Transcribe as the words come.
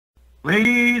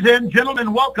Ladies and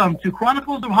gentlemen, welcome to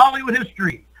Chronicles of Hollywood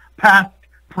History, past,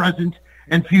 present,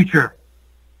 and future.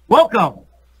 Welcome.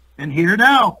 And here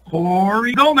now,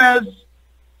 Cory Gomez.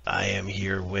 I am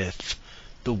here with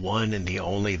the one and the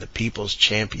only, the people's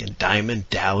champion, Diamond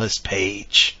Dallas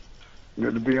Page.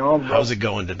 Good to be on, bro. How's it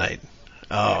going tonight?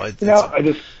 Oh, I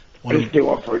just came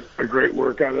off a great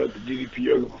workout at the DDP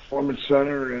Yoga Performance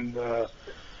Center, and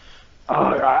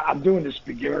I'm doing this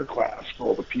beginner class for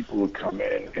all the people who come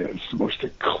in, and it's the most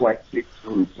eclectic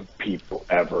group of people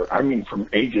ever. I mean, from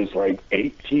ages like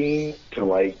 18 to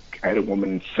like, I had a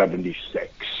woman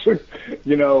 76.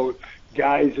 You know,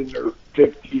 guys in their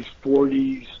 50s,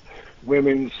 40s,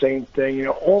 women, same thing. You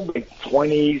know, all like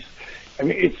 20s. I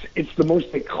mean, it's the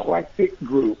most eclectic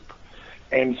group.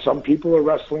 And some people are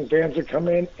wrestling fans that come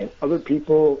in, and other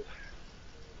people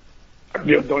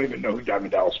don't even know who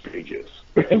Diamond Dallas Page is,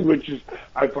 which is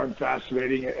I find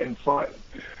fascinating and fun.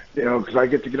 You know, because I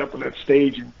get to get up on that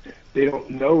stage, and they don't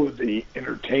know the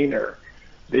entertainer.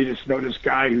 They just know this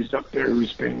guy who's up there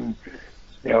who's been,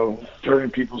 you know,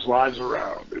 turning people's lives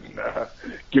around and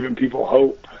giving people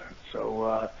hope.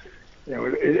 So, you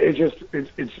know,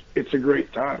 it's a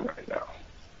great time right now.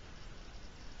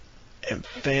 And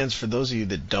fans, for those of you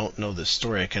that don't know the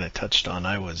story I kind of touched on,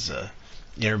 I was,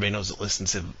 everybody knows that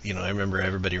listens to, you know,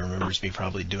 everybody remembers me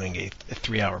probably doing a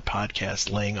 3-hour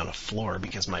podcast laying on a floor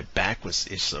because my back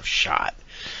is so shot.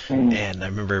 And I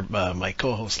remember my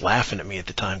co-host laughing at me at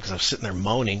the time because I was sitting there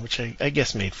moaning, which I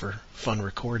guess made for fun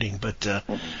recording. But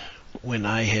when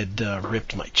I had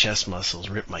ripped my chest muscles,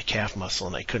 ripped my calf muscle,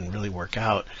 and I couldn't really work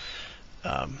out,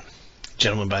 a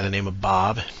gentleman by the name of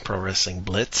Bob, Pro Wrestling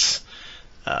Blitz,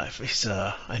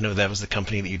 I know that was the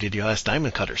company that you did your last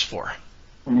Diamond Cutters for.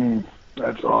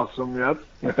 That's awesome. Yep.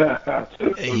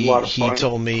 He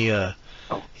told me,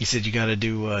 he said, you got to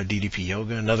do DDP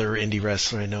Yoga. Another indie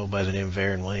wrestler I know by the name of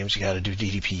Aaron Williams, you got to do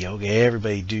DDP Yoga.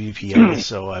 Everybody do DDP Yoga.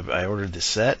 So I ordered the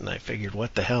set, and I figured,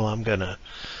 what the hell, I'm gonna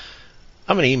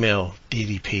email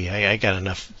DDP. I got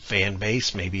enough fan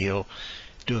base. Maybe he'll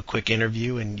do a quick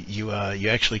interview. And you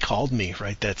actually called me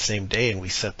right that same day, and we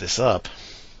set this up,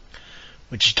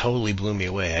 which totally blew me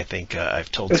away. I think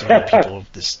I've told so many people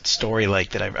this story like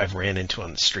that I've ran into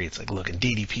on the streets. Like, look, and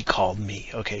DDP called me.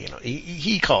 Okay, you know,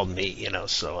 he called me, you know.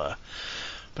 So,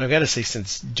 but I've got to say,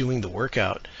 since doing the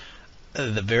workout,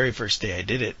 the very first day I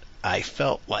did it, I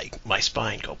felt like my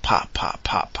spine go pop, pop,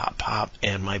 pop, pop, pop,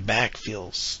 and my back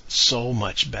feels so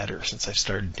much better since I've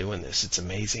started doing this. It's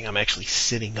amazing. I'm actually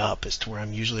sitting up as to where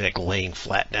I'm usually like laying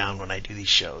flat down when I do these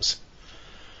shows.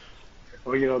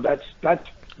 Well, you know, that's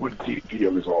what DDP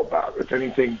Yoga is all about. If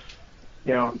anything,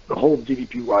 you know, the whole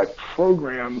DDP Live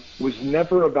program was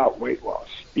never about weight loss,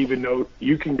 even though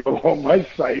you can go on my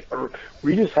site, or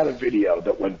we just had a video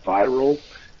that went viral.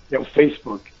 You know,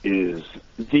 Facebook is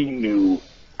the new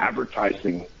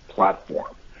advertising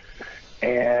platform.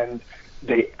 And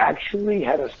they actually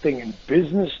had a thing in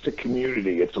Business to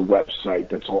Community. It's a website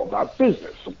that's all about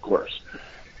business, of course.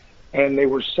 And they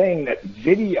were saying that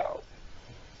video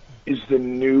is the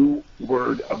new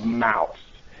word of mouth.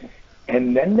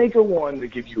 And then they go on to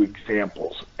give you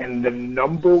examples. And the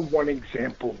number one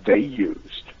example they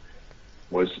used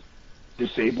was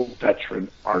disabled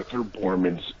veteran Arthur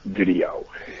Borman's video.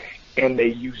 And they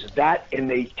use that, and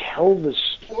they tell the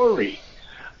story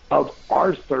of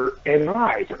Arthur and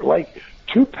I. Like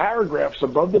 2 paragraphs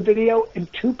above the video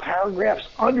and 2 paragraphs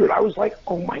under it. I was like,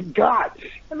 oh my God.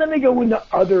 And then they go into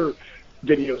other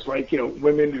videos, like, you know,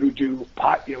 women who do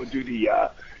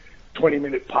the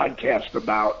 20-minute podcast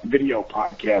about you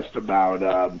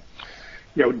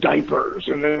know, diapers,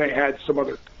 and then they had some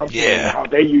other company how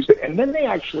they use it, and then they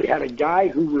actually had a guy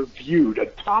who reviewed, a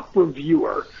top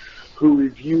reviewer who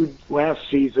reviewed last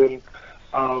season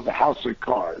of House of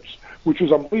Cards, which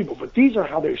was unbelievable. But these are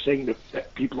how they're saying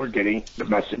that people are getting the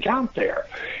message out there.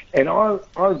 And our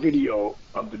video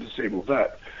of the disabled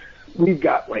vet, we've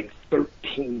got like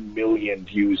 13 million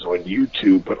views on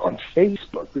YouTube, but on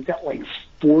Facebook, we've got like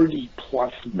 40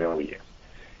 plus million.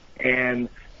 And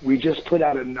we just put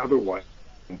out another one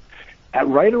at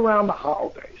right around the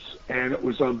holidays. And it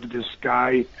was of this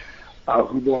guy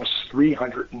who lost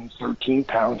 313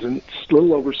 pounds in a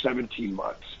little over 17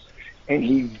 months. And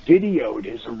he videoed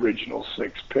his original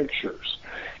 6 pictures.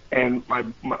 And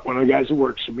one of the guys who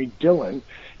works for me, Dylan,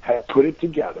 had put it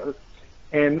together.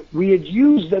 And we had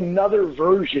used another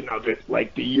version of it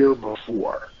like the year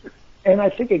before. And I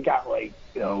think it got like,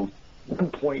 you know,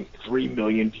 1.3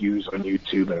 million views on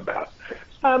YouTube and about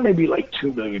maybe like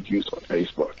 2 million views on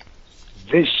Facebook.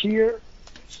 This year,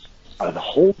 a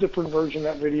whole different version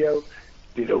of that video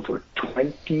did over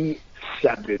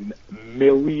 27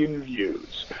 million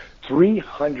views.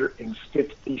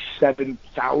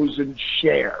 357,000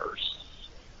 shares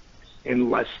in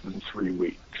less than 3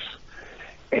 weeks.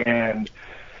 And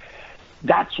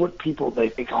that's what people, they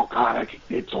think, oh God,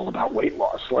 it's all about weight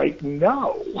loss. Like,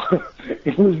 no,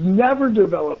 it was never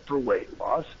developed for weight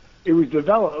loss. It was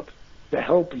developed to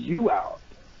help you out,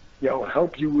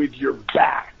 help you with your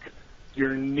back,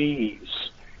 your knees,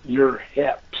 your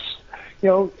hips.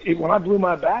 When I blew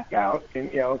my back out, and,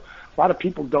 a lot of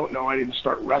people don't know I didn't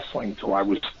start wrestling until I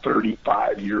was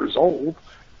 35 years old.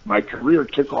 My career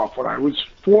took off when I was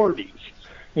 40,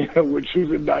 which was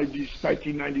in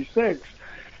 1996.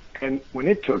 And when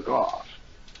it took off,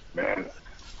 man,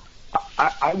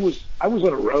 I was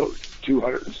on a road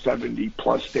 270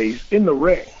 plus days in the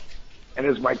ring. And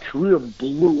as my career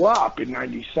blew up in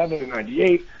 97 and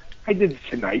 98, I did the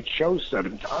Tonight Show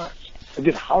 7 times. I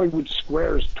did Hollywood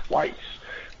Squares twice.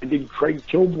 I did Craig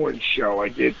Kilborn's show. I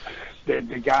did the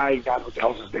guy, God, what the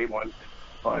hell's his name on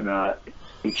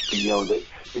HBO,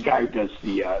 the guy who does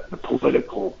the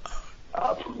political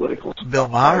Bill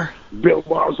Maher? Bill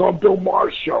Maher. I was on Bill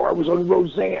Maher's show. I was on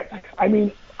Roseanne. I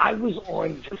mean, I was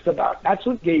on just about, that's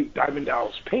what gave Diamond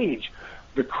Dallas Page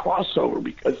the crossover,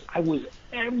 because I was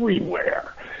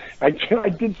everywhere. I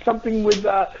did something with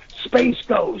Space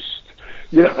Ghost.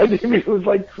 I mean, it was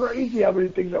like crazy how many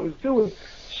things I was doing.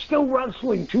 Still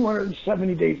wrestling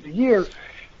 270 days a year.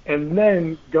 And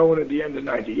then going at the end of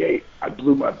 98, I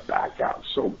blew my back out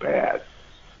so bad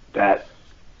that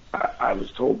I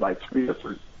was told by 3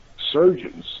 different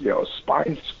surgeons,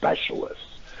 spine specialists,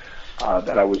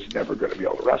 that I was never going to be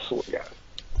able to wrestle again.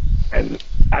 And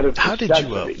out of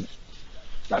necessity,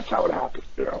 that's how it happened,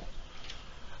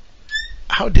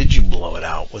 How did you blow it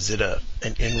out? Was it an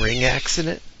in-ring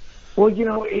accident? Well,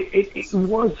 it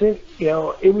wasn't,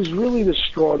 it was really the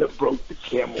straw that broke the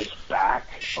camel's back.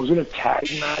 I was in a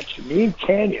tag match, me and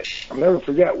Canyon. I'll never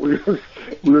forget, we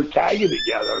were tagging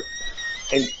together,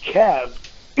 and Kev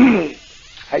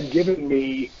had given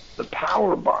me the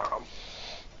power bomb,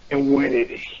 and when it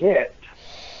hit,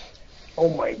 oh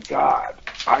my God,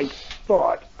 I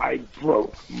thought I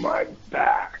broke my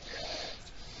back.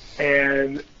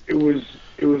 And it was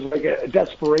like a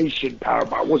desperation power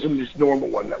bomb. It wasn't this normal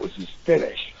one that was his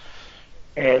finish.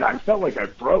 And I felt like I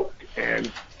broke,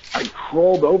 and I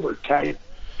crawled over, tagged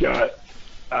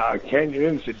Canyon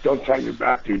and said, "Don't tag me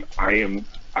back, dude. I'm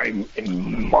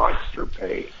in monster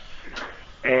pain."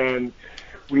 And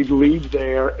we'd leave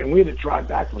there, and we had to drive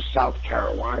back from South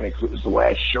Carolina because it was the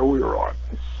last show we were on.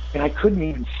 And I couldn't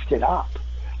even sit up.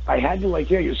 I had to,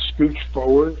 you scooch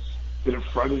forward to the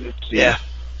front of the seat. Yeah.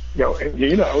 And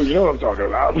you know what I'm talking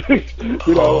about.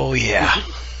 Oh, yeah.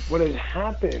 What had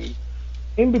happened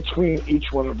in between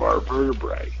each one of our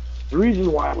vertebrae, the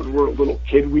reason why when we're a little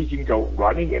kid we can go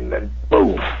running and then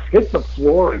boom, hit the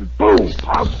floor and boom,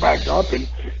 bounce back up and,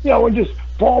 and just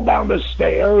fall down the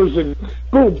stairs and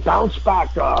boom, bounce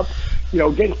back up,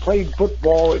 get playing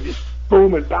football and just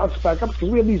boom and bounce back up, because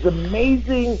we have these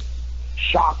amazing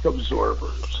shock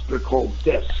absorbers. They're called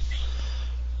discs.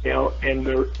 And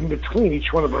they're in between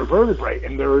each one of our vertebrae,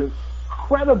 and they're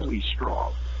incredibly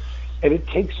strong. And it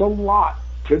takes a lot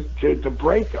to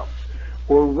break them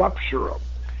or rupture them.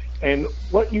 And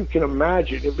what you can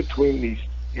imagine in between these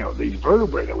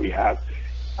vertebrae that we have,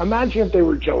 imagine if they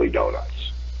were jelly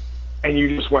donuts, and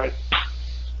you just went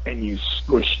and you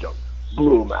squished them,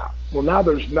 blew them out. Well, now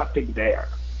there's nothing there.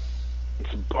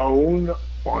 It's bone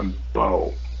on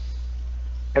bone.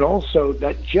 And also,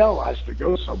 that gel has to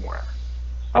go somewhere.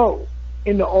 Oh,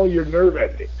 into all your nerve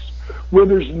endings, where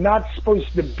there's not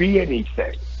supposed to be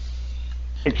anything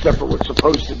except for what's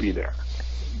supposed to be there.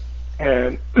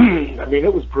 And, I mean,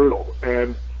 it was brutal.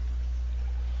 And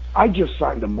I just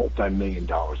signed a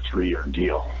multi-million-dollar 3-year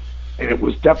deal. And it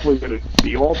was definitely going to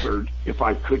be altered if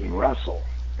I couldn't wrestle.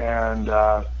 And,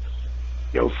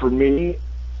 for me,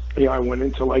 I went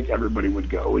into, like everybody would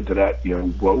go, into that,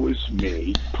 woe is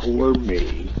me, poor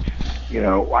me.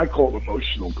 I call it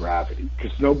emotional gravity,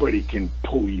 because nobody can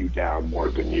pull you down more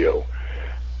than you.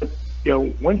 But,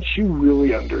 once you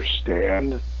really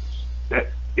understand that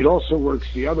it also works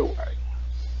the other way,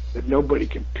 that nobody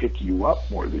can pick you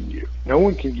up more than you. No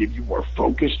one can give you more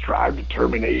focus, drive,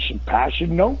 determination,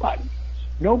 passion.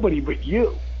 Nobody but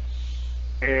you.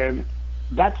 And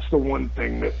that's the one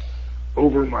thing that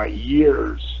over my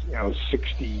years,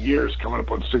 60 years, coming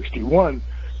up on 61,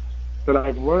 that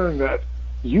I've learned that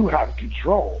you have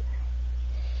control.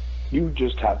 You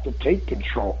just have to take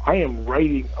control. I am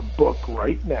writing a book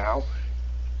right now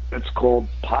that's called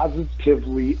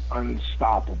Positively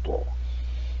Unstoppable: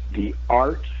 The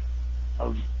Art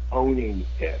of Owning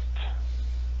It.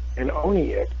 And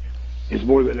owning it is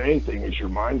more than anything is your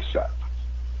mindset.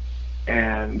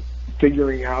 and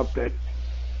figuring out that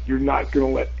you're not going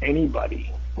to let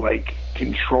anybody like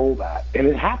control that. And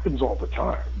it happens all the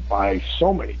time by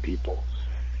so many people,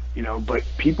 you know, but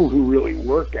people who really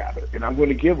work at it. And I'm going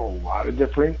to give a lot of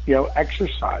different, you know,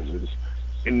 exercises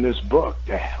in this book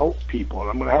to help people. And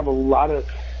I'm going to have a lot of,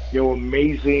 you know,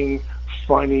 amazing,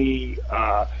 funny,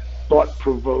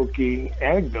 thought-provoking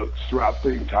anecdotes throughout the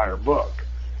entire book,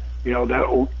 you know, that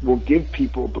will give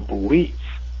people the belief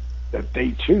that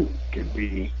they too can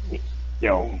be, you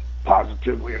know,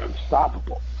 positively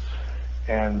unstoppable.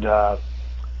 And,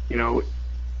 you know,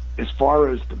 as far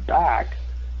as the back,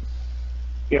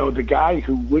 you know, the guy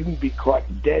who wouldn't be caught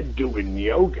dead doing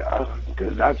yoga,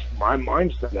 because that's my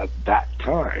mindset at that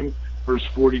time, first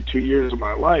 42 years of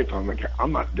my life, I'm like,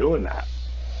 I'm not doing that.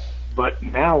 But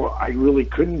now I really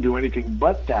couldn't do anything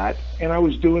but that, and I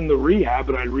was doing the rehab,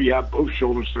 and I rehabbed both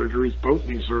shoulder surgeries, both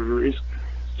knee surgeries,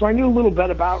 so I knew a little bit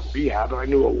about rehab, and I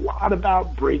knew a lot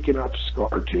about breaking up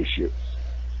scar tissue,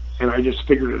 and I just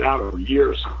figured it out over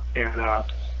years. And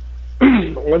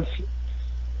once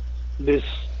this,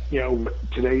 you know,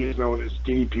 today is known as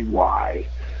DDPY,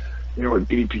 you know, or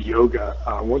DDP Yoga,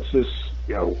 once this,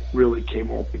 you know, really came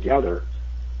all together,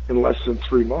 in less than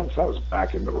 3 months, I was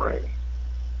back in the ring.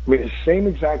 I mean, the same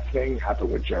exact thing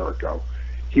happened with Jericho.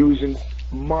 He was in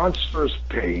monstrous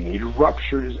pain. He'd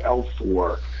ruptured his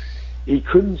L4. He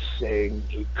couldn't sing.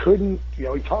 He couldn't, you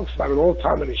know, he talks about it all the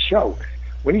time in his show.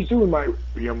 When he's doing my,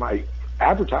 you know, my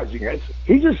advertising ads,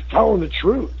 he's just telling the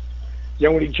truth. You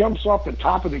know, when he jumps off the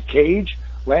top of the cage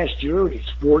last year and he's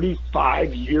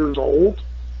 45 years old,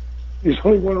 there's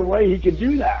only one way he could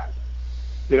do that,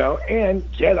 you know, and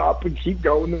get up and keep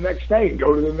going the next day and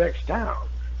go to the next town.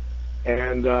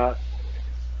 And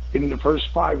in the first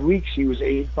 5 weeks, he was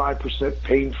 85%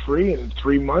 pain-free, and in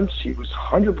 3 months, he was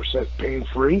 100%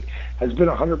 pain-free, has been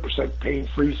 100%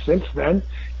 pain-free since then.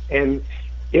 And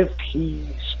if he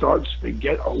starts to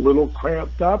get a little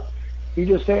cramped up, he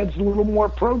just adds a little more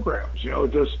programs, you know,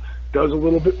 just does a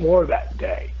little bit more that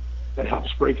day. That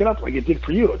helps break it up like it did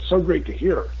for you. It's so great to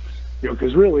hear, you know,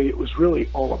 because really, it was really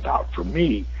all about, for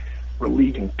me,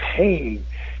 relieving pain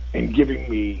and giving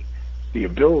me the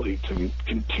ability to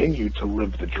continue to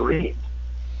live the dream.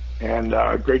 And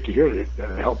great to hear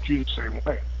that it helped you the same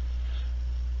way.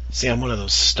 See, I'm one of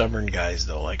those stubborn guys,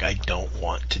 though. Like, I don't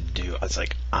want to do, it's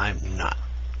like, I'm not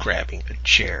grabbing a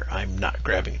chair. I'm not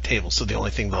grabbing a table. So the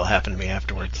only thing that'll happen to me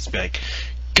afterwards is be like,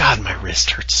 God, my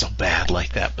wrist hurts so bad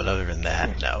like that. But other than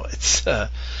that, no. It's,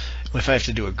 if I have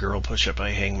to do a girl push-up, I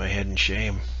hang my head in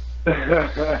shame.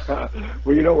 Well,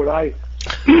 you know, when I,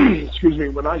 excuse me,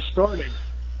 when I started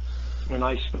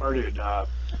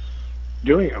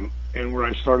doing them, and where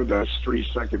I started those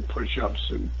 3-second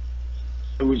push-ups, and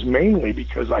it was mainly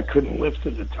because I couldn't lift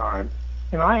at the time,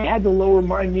 and I had to lower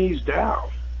my knees down,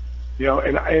 you know.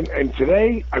 And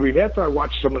today, I mean, after I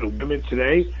watch some of the women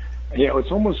today, you know,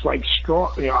 it's almost like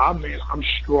strong. You know, I'm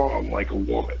strong like a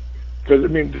woman, because I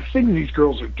mean, the things these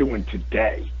girls are doing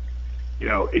today, you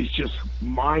know, is just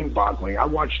mind-boggling. I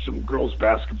watched some girls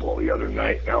basketball the other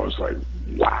night, and I was like,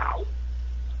 wow.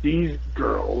 These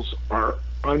girls are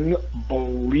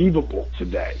unbelievable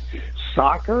today.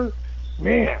 Soccer,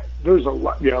 man, there's a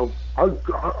lot, you know,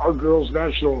 our girls'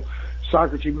 national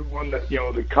soccer team won the, you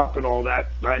know, the cup and all that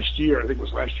last year. I think it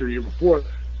was last year, year before.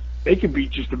 They could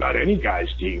beat just about any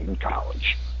guy's team in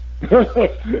college.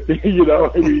 You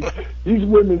know, I mean, these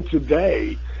women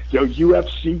today, you know,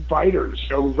 UFC fighters,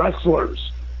 you know,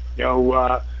 wrestlers, you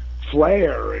know,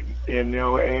 Flair and you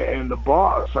know, and the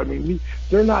Boss. I mean,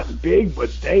 they're not big, but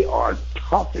they are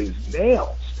tough as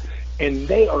nails, and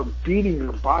they are beating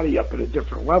their body up at a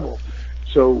different level.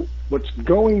 So what's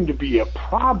going to be a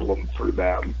problem for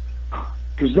them,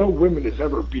 because no women has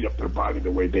ever beat up their body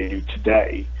the way they do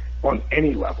today on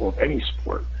any level of any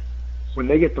sport. When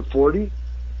they get to 40,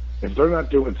 if they're not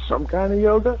doing some kind of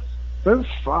yoga, they're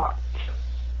fucked.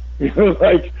 You know,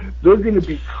 like, they're going to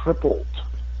be crippled.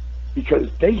 Because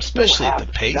they especially still have at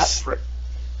the pace.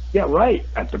 Yeah, right.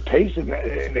 At the pace and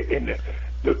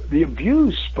the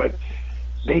abuse, but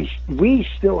we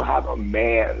still have a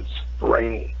man's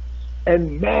brain,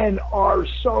 and men are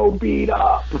so beat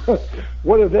up.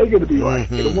 What are they going to be like?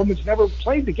 And a woman's never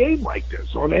played the game like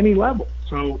this on any level.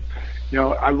 So, you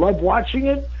know, I love watching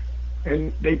it,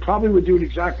 and they probably would do it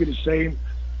exactly the same.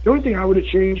 The only thing I would have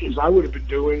changed is I would have been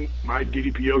doing my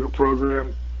DDP Yoga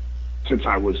program since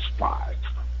I was 5.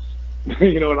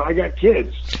 You know, and I got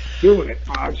kids doing it,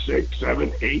 5, 6,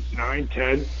 7, 8, 9,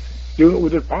 10, doing it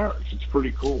with their parents. It's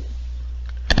pretty cool.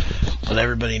 But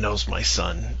everybody knows my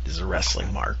son is a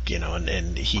wrestling mark, you know,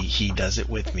 and he does it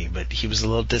with me. But he was a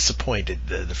little disappointed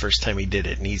the first time he did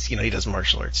it, and he's, you know, he does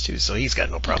martial arts too, so he's got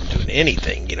no problem doing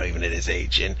anything, you know, even at his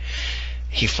age. And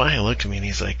he finally looked at me and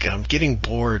he's like, I'm getting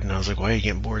bored. And I was like, why are you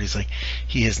getting bored? He's like,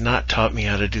 he has not taught me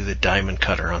how to do the diamond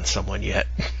cutter on someone yet.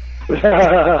 Did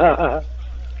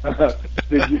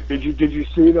you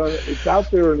see it on? It's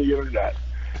out there on the internet.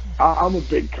 I'm a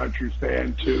big country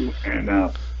fan too,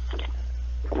 and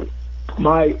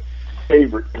my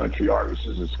favorite country artist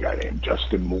is this guy named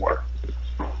Justin Moore,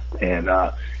 and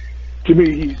to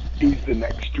me, he's the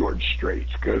next George Strait,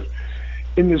 because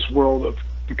in this world of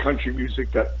the country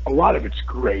music, that a lot of it's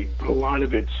great, but a lot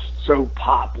of it's so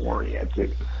pop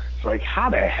oriented. It's like, how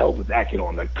the hell did that get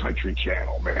on the Country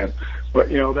Channel, man?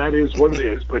 But you know, that is what it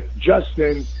is. But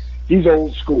Justin, he's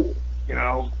old school, you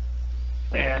know,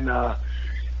 and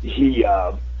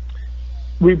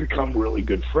we become really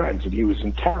good friends, and he was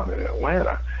in town in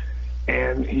Atlanta,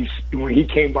 and when he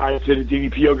came by to the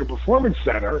DDP Yoga Performance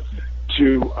Center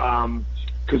to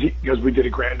because we did a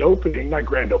grand opening, not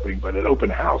grand opening, but an open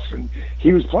house, and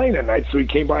he was playing that night, so he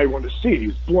came by, he wanted to see it. He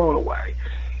was blown away.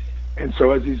 And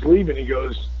so as he's leaving, he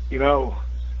goes, you know,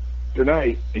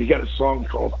 tonight he got a song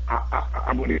called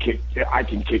I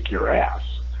Can Kick Your Ass.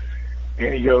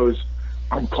 And he goes,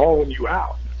 I'm calling you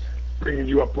out, bringing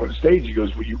you up on stage. He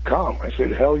goes, will you come? I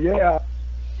said, hell yeah.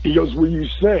 He goes, will you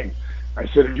sing? I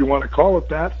said, if you want to call it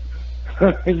that.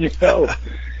 You know,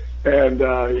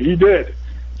 and he did.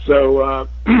 So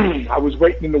I was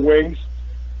waiting in the wings.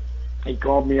 He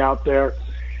called me out there.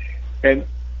 And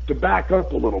to back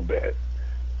up a little bit,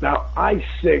 now I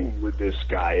sing with this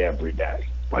guy every day.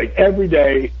 Like every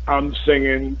day I'm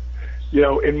singing, you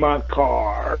know, in my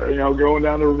car, you know, going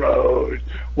down the road,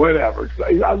 whatever.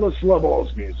 I just love all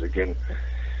his music.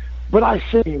 But I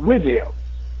sing with him.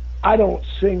 I don't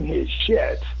sing his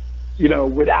shit, you know,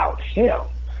 without him.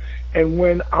 And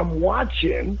when I'm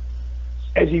watching,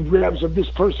 as he grabs up this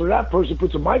person or that person,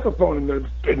 puts a microphone in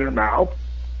their mouth,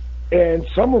 and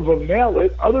some of them nail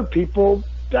it, other people,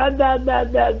 because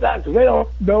they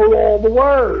don't know all the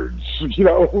words, you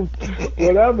know,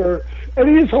 whatever. And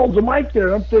he just holds the mic there,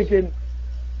 and I'm thinking,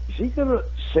 is he going to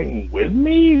sing with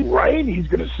me, right? He's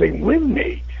going to sing with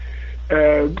me.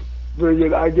 And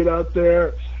I get out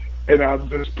there, and I'm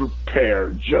just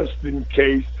prepared, just in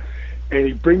case. And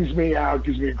he brings me out,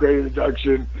 gives me a great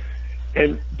introduction,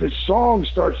 and the song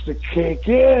starts to kick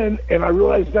in, and I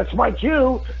realize that's my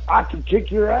cue. I can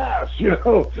kick your ass, you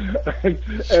know.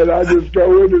 and I just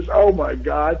go in this, oh my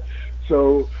God.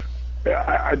 So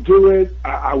I do it.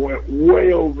 I went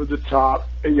way over the top,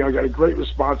 and you know, I got a great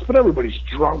response. But everybody's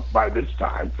drunk by this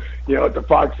time. You know, at the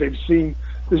Fox, they've seen,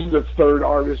 this is the third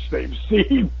artist they've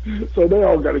seen, so they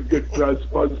all got a good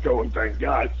buzz going, thank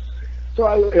God. So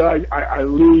I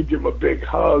leave, give him a big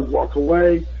hug, walk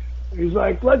away. He's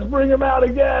like, let's bring him out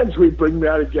again. So we bring him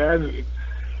out again, and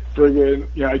bring in,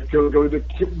 you know, I go to the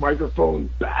microphone,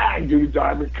 bang, do the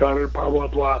diamond cutter, blah, blah,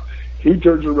 blah. He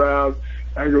turns around,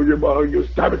 I go give him a hug, he goes,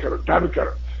 diamond cutter, diamond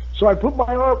cutter. So I put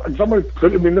my arm, and someone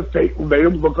put him in the face, made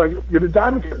him look like a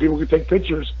diamond cutter. People could take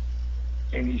pictures.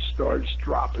 And he starts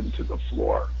dropping to the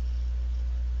floor.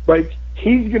 Like,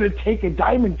 he's going to take a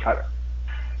diamond cutter.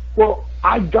 Well,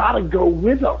 I got to go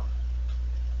with him,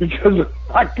 because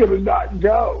I could not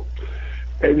go.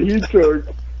 And he took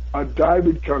a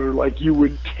diamond cutter like you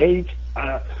would take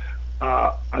a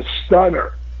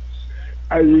stunner.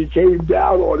 And he came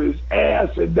down on his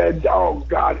ass, and then, oh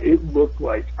God, it looked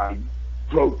like I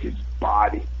broke his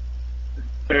body.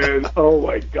 And oh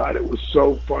my God, it was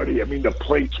so funny. I mean, the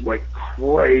plates went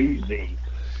crazy.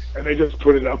 And they just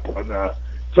put it up on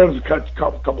some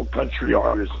couple country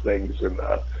artist things, and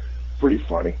pretty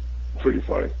funny.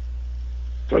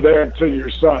 So there, to your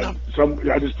son,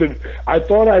 I just didn't. I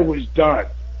thought I was done,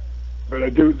 but I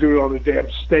do it on the damn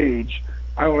stage.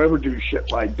 I don't ever do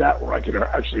shit like that where I can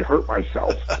actually hurt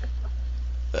myself.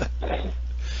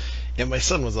 Yeah, my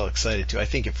son was all excited too. I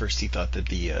think at first he thought that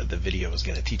the video was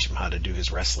going to teach him how to do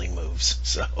his wrestling moves.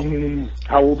 So,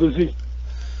 how old is he?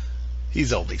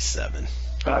 He's only 7.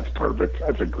 That's perfect.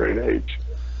 That's a great age.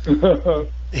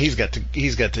 He's got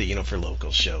to, you know, for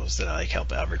local shows that I like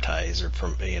help advertise, or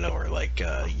you know, or like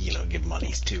you know, give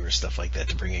monies to, or stuff like that,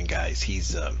 to bring in guys.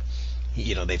 He's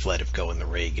you know, they've let him go in the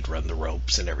ring and run the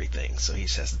ropes and everything, so he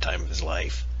has the time of his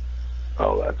life.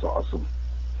 Oh, that's awesome.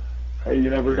 Hey,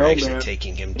 you never know, actually, man.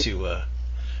 taking him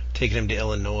to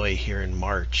Illinois here in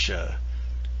March.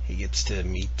 He gets to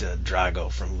meet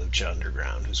Drago from Lucha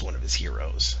Underground, who's one of his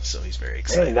heroes. So he's very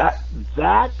excited. Hey,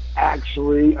 that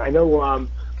actually, I know.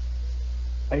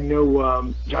 I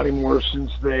know Johnny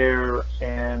Morrison's there,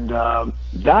 and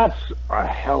that's a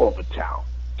hell of a talent.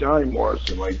 Johnny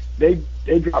Morrison, like they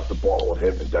dropped the ball with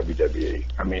him in WWE.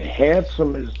 I mean,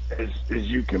 handsome as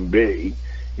you can be,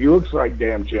 he looks like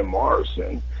damn Jim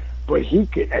Morrison, but he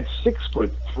could at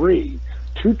 6'3",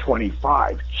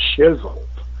 225, chiseled.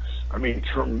 I mean,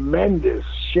 tremendous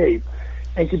shape,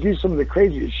 and could do some of the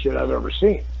craziest shit I've ever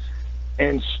seen.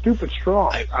 And stupid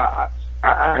strong. I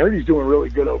heard he's doing really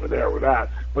good over there with that.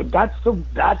 But that's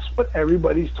what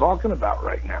everybody's talking about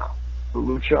right now, the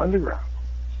Lucha Underground.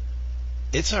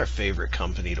 It's our favorite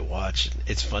company to watch.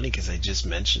 It's funny because I just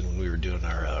mentioned when we were doing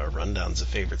our rundowns of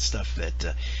favorite stuff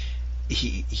that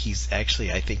he's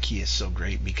actually, I think he is so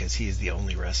great because he is the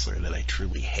only wrestler that I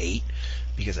truly hate,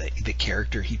 because the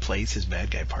character he plays, his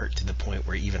bad guy part, to the point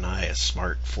where even I, a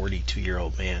smart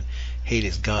 42-year-old man, hate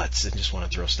his guts and just want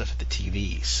to throw stuff at the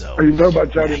TV. So, are you talking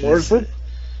about Johnny Morrison?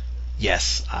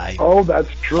 Yes, I. Oh, that's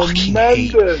tremendous.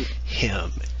 Hate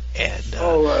him, and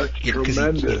that's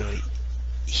tremendous.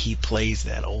 He plays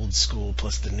that old school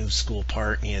plus the new school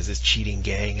part, and he has this cheating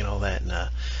gang and all that. And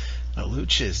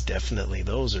Lucha is definitely,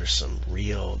 those are some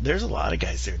real. There's a lot of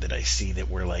guys there that I see that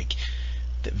were like,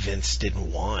 that Vince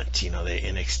didn't want. You know, the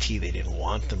NXT, they didn't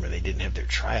want them, or they didn't have their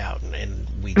tryout, and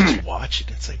we just watch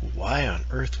it. It's like, why on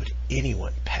earth would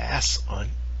anyone pass on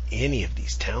any of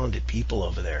these talented people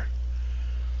over there?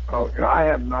 Oh, I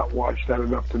have not watched that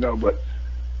enough to know, but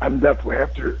I'm definitely,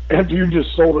 after you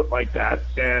just sold it like that,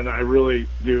 and I really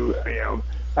do, you know.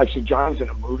 Actually, John's in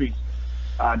a movie,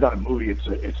 not a movie, it's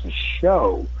a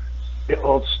show. It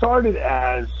started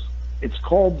as, it's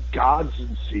called Gods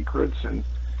and Secrets, and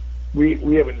we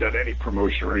haven't done any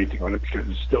promotion or anything on it because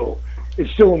it's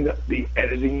still in the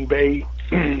editing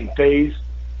phase.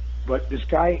 But this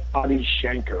guy Adi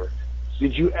Shankar,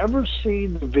 did you ever see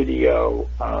the video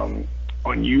on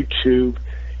YouTube?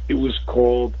 It was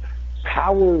called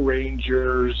Power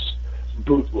Rangers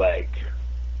Bootleg,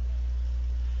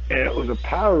 and it was a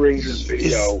Power Rangers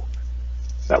video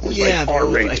that was like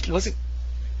R-rated. Wasn't?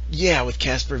 Yeah, with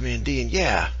Casper Van Dien.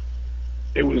 Yeah,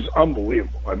 it was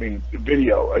unbelievable. I mean, the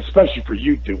video, especially for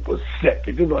YouTube, was sick.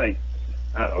 It did like,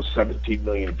 I don't know, 17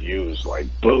 million views, like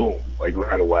boom, like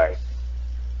right away.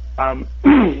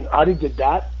 Adi did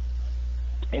that,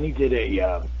 and he did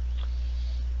a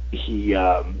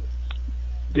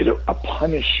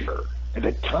Punisher, and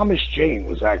that Thomas Jane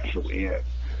was actually in.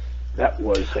 That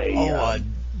was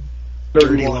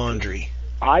Dirty Laundry.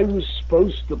 I was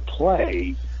supposed to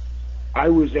play. I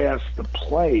was asked to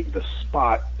play the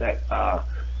spot that God,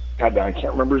 I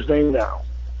can't remember his name now.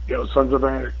 You know, Sons of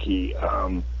Anarchy.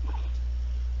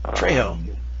 Trejo.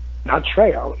 Not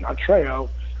Trejo.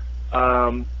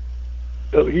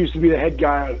 He used to be the head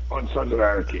guy on Sons of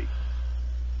Anarchy.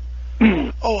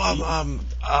 Perlman.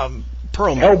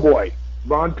 Hellboy,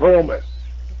 Ron Perlman.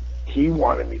 He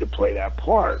wanted me to play that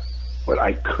part, but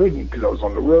I couldn't because I was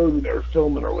on the road and they were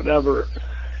filming or whatever.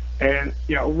 And,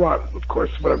 you know, Ron, of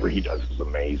course, whatever he does is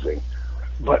amazing.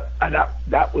 But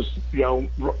that was, you know,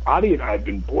 Adi and I have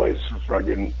been boys for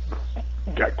coming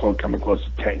close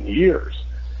to 10 years.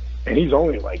 And he's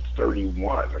only like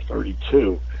 31 or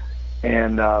 32.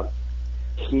 And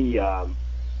he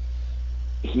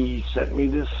sent me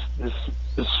this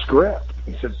script.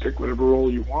 He said, pick whatever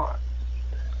role you want.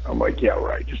 I'm like, yeah,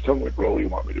 right. Just tell me what role you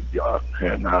want me to be on.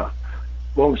 And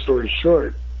long story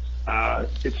short,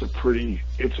 it's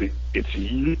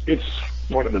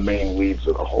one of the main leads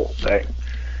of the whole thing,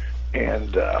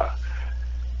 and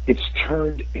it's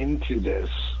turned into this.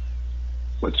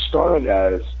 What started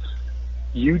as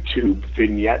YouTube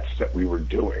vignettes that we were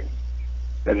doing,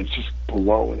 that it's just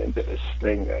blown into this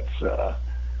thing that's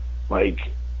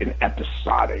like an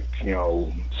episodic, you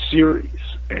know, series,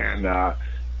 and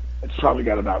it's probably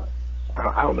got about,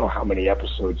 I don't know how many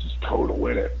episodes is total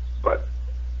in it, but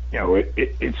you know,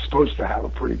 it's supposed to have a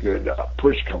pretty good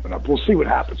push coming up. We'll see what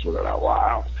happens with it.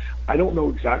 I don't know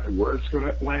exactly where it's going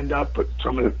to land up, but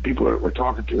some of the people that we're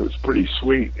talking to, it's pretty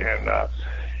sweet, and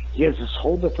he has this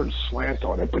whole different slant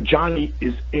on it. But Johnny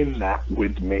is in that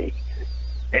with me,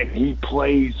 and he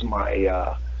plays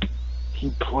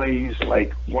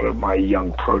like one of my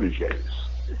young proteges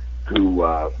who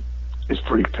is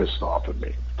pretty pissed off at me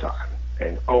at the time.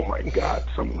 And oh my God,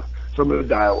 some of the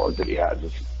dialogue that he has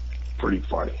is pretty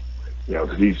funny, you know,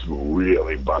 because he's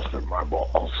really busting my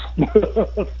balls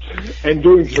and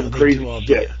doing some crazy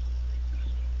shit.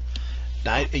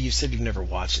 You said you've never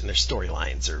watched it, and their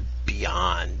storylines are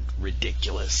beyond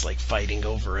ridiculous, like fighting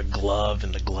over a glove,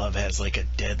 and the glove has like a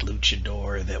dead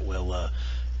luchador that will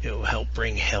it will help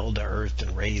bring hell to earth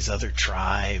and raise other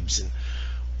tribes, and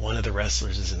one of the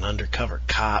wrestlers is an undercover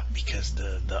cop because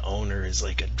the owner is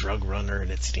like a drug runner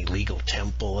and it's an illegal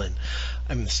temple. And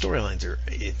I mean, the storylines are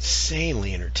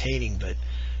insanely entertaining, but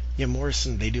yeah,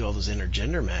 Morrison, they do all those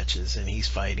intergender matches, and he's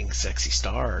fighting Sexy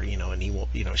Star, you know, and he won't,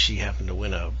 you know, she happened to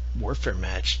win a warfare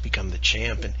match, become the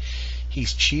champ, and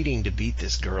he's cheating to beat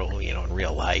this girl, you know, in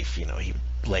real life. You know, he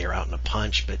would lay her out in a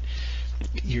punch, but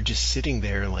you're just sitting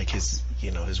there, and like his,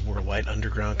 you know, his Worldwide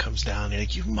Underground comes down, and you're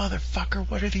like, you motherfucker,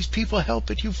 what are these people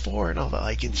helping you for? And all that,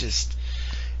 like, it's just,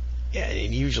 yeah,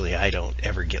 and usually I don't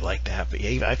ever get like that, but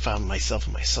yeah, I found myself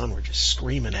and my son were just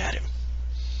screaming at him.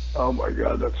 Oh my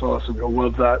God, that's awesome. I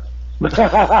love that.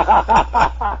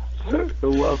 I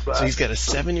love that. So he's got a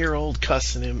 7-year-old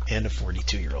cussing him and a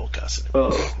 42-year-old cussing him.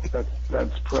 Oh,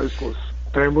 that's priceless.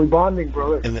 Family bonding,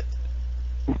 brother.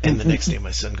 And the next day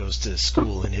my son goes to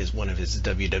school in one of his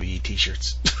WWE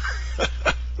t-shirts.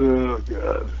 Oh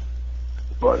God.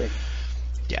 Funny.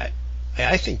 Yeah.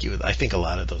 I think a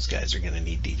lot of those guys are going to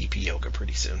need DDP Yoga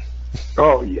pretty soon.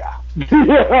 Oh yeah.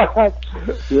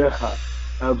 Yeah.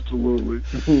 Absolutely.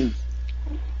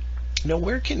 Now,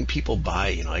 where can people buy,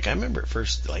 you know, like I remember at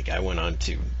first, like I went on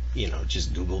to, you know,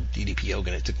 just Google DDP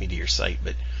Yoga and it took me to your site,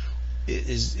 but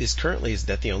is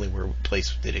that the only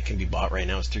place that it can be bought right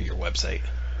now is through your website?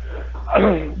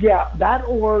 Yeah, that,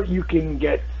 or you can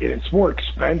get, it's more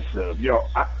expensive. You know,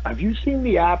 have you seen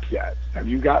the app yet? Have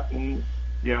you gotten,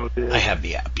 you know? I have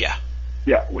the app, yeah.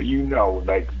 Yeah, well, you know,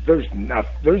 like there's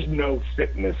no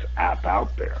fitness app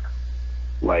out there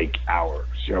like ours.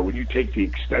 You know, when you take the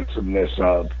extensiveness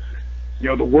of, you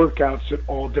know, the workouts at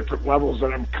all different levels,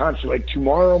 and I'm constantly, like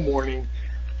tomorrow morning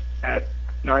at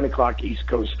 9 o'clock East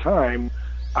Coast time,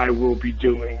 I will be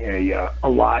doing a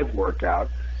live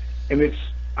workout, and it's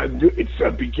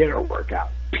a beginner workout,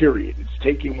 period. It's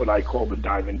taking what I call the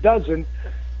Diamond Dozen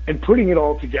and putting it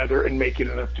all together and making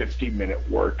it a 15-minute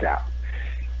workout.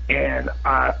 And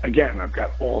again, I've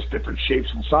got all different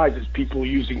shapes and sizes, people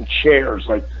using chairs,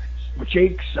 like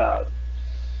Jake's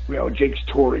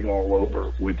touring all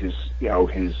over with his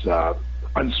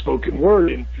unspoken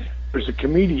word, and there's a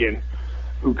comedian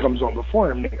who comes on before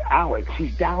him named Alex. He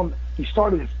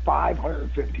started at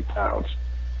 550 pounds,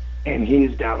 and he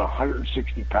is down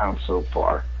 160 pounds so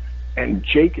far. And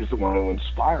Jake is the one who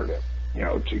inspired him, you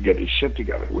know, to get his shit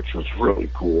together, which was really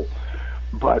cool.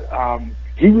 But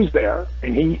he was there,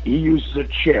 and he uses a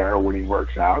chair when he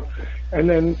works out. And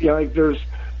then, you know, like there's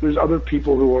other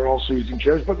people who are also using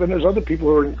chairs, but then there's other people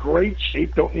who are in great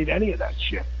shape, don't need any of that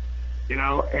shit, you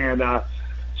know. And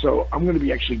so I'm going to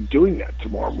be actually doing that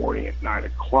tomorrow morning at 9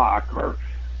 o'clock, or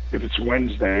if it's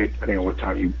Wednesday, depending on what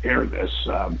time you air this.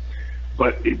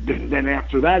 But then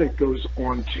after that, it goes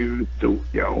onto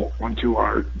onto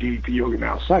our DDP Yoga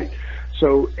Now site.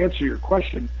 So answer your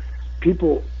question,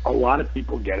 a lot of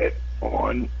people get it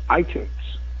on iTunes.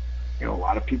 You know, a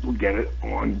lot of people get it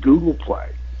on Google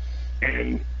Play.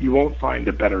 And you won't find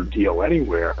a better deal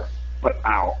anywhere but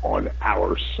on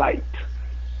our site,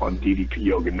 on DDP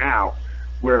Yoga Now,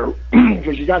 where,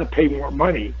 because you got to pay more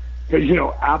money, because, you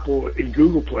know, Apple and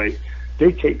Google Play,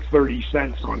 they take 30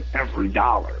 cents on every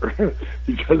dollar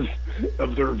because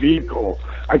of their vehicle.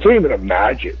 I can't even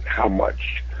imagine how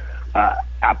much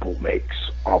Apple makes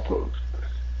off of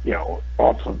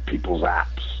people's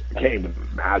apps. I can't even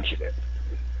imagine it.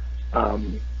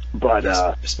 But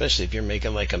especially if you're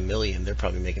making like $1 million, they're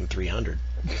probably making 300.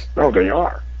 Oh, they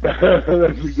are.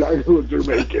 That's exactly what they're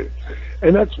making,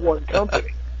 and that's one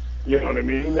company. You know what I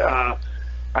mean?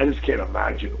 I just can't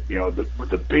imagine, you know, with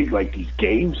the big, like these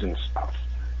games and stuff.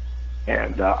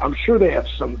 And I'm sure they have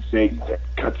some thing that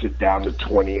cuts it down to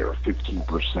 20 or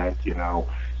 15%. You know,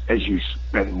 as you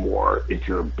spend more, if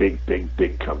you're a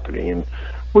big company. And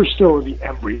we're still in the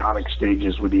embryonic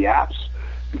stages with the apps,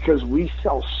 because we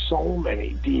sell so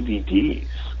many DVDs.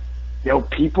 You know,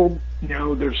 people, you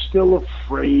know, they're still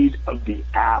afraid of the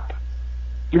app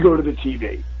to go to the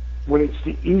TV when it's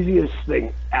the easiest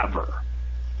thing ever.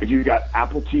 If you got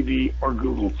Apple TV or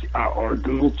Google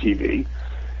TV,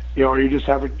 you know, or you just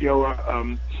have a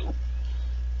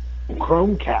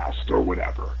Chromecast or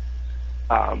whatever,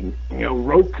 you know,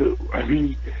 Roku. I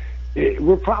mean,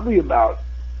 we're probably about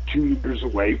 2 years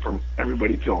away from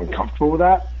everybody feeling comfortable with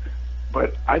that.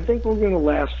 But I think we're going to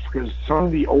last, because some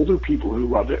of the older people who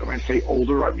love it, when I say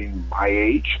older, I mean my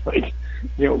age, like,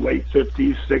 you know, late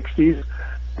 50s, 60s,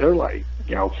 they're like,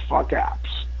 you know, fuck apps.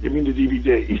 Give me the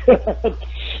DVD.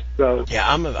 So,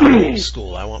 yeah, I'm old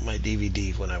school. I want my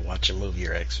DVD when I watch a movie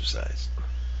or exercise.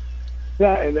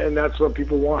 Yeah, and that's what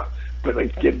people want. But,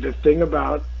 like, the thing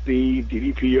about the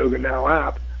DDP Yoga Now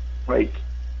app, like,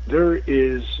 there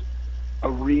is a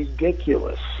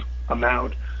ridiculous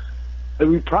amount.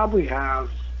 We probably have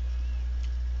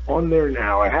on there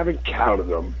now. I haven't counted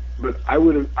them, but I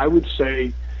would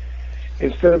say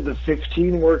instead of the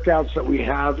 15 workouts that we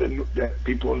have and that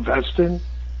people invest in,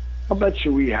 I'll bet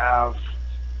you we have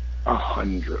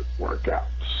 100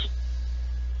 workouts.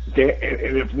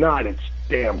 And if not, it's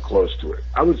damn close to it.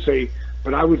 I would say,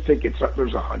 but I would think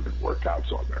there's 100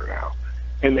 workouts on there now,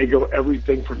 and they go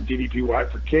everything from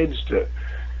DDPY for kids to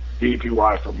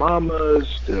DDPY for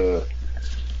mamas to,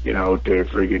 you know, to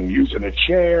friggin' using a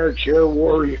chair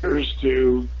warriors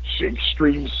to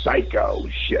extreme psycho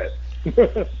shit.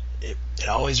 It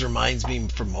always reminds me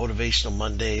for Motivational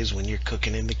Mondays when you're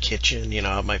cooking in the kitchen, you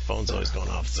know, my phone's always going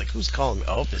off. It's like, who's calling me?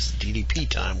 Oh, it's DDP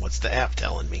time. What's the app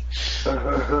telling me?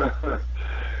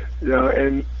 Yeah,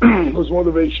 and those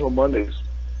Motivational Mondays,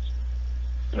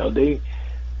 you know, they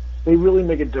really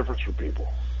make a difference for people.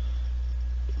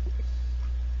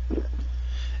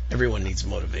 Everyone needs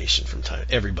motivation from time.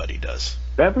 Everybody does.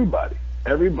 Everybody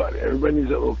needs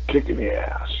that little kick in the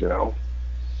ass, you know.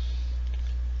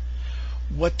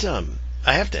 What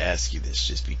I have to ask you this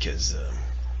just because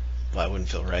well, I wouldn't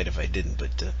feel right if I didn't,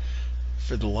 but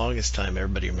for the longest time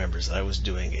everybody remembers I was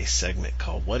doing a segment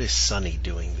called What is Sunny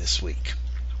Doing This Week?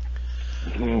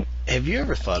 Mm-hmm. Have you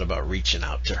ever thought about reaching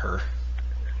out to her?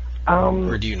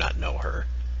 Or do you not know her?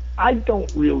 I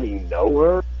don't really know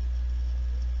her.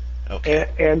 Okay.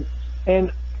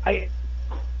 And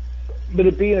but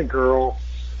it being a girl,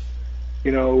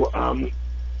 you know,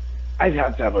 I'd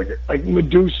have to have like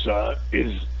Medusa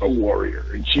is a warrior,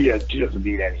 and she doesn't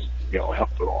need any, you know, help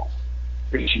at all.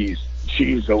 And she's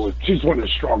one of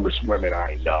the strongest women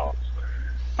I know.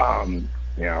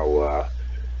 You know,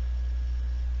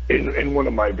 and one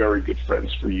of my very good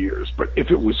friends for years. But if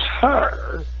it was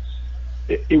her,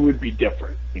 it would be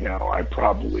different. You know, I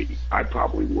probably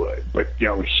would. But you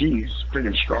know, she's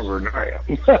freaking stronger than I am.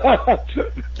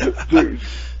 Dude,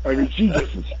 I mean, she's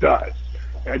just a stud.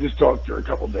 I just talked to her a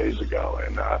couple of days ago,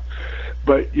 and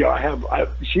but you know,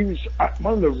 she was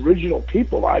one of the original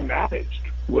people I managed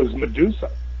was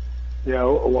Medusa, you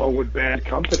know, along with Bad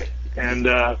Company, and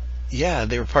yeah,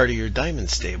 they were part of your Diamond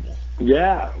stable.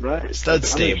 Yeah, right. Stud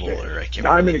stable, or I can't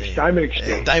Diamond remember. Diamond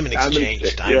Exchange. Diamond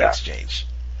Exchange.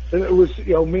 And it was,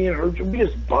 you know, me and her, we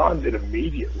just bonded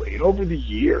immediately, and over the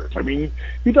years, I mean,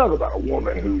 you talk about a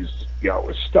woman who's, you know,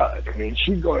 a stud. I mean,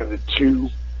 she'd go into two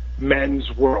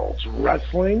men's worlds,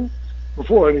 wrestling,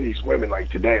 before any of these women like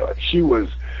today. Like she was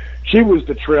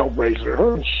the trailblazer.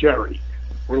 Her and Sherry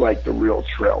were like the real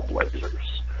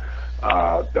trailblazers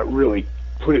that really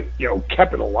put it, you know,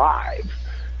 kept it alive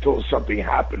till something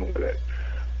happened with it.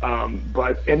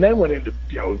 And then went into,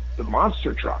 you know, the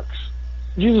monster trucks.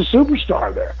 She's a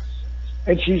superstar there,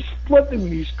 and she's flipping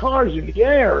these cars in the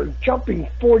air and jumping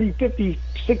 40, 50,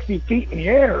 60 feet in the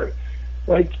air,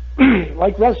 like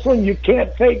wrestling. You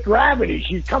can't fake gravity.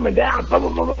 She's coming down.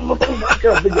 Look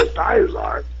how big those tires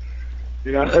are,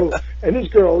 you know. And this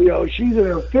girl, you know, she's in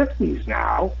her 50s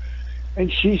now, and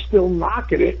she's still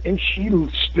knocking it, and she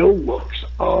still looks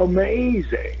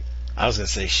amazing. I was gonna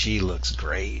say she looks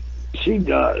great. She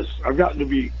does. I've gotten to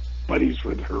be buddies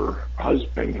with her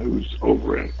husband, who's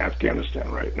over in Afghanistan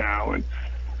right now, and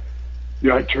you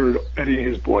know, I turned Eddie and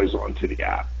his boys onto the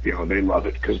app. You know, they love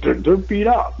it because they're beat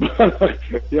up. You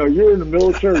know, you're in the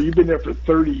military, you've been there for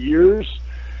 30 years.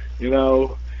 You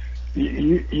know,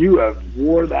 you have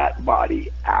wore that body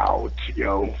out, you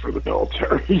know, for the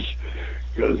military,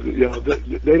 because you know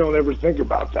they don't ever think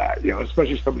about that. You know,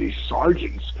 especially some of these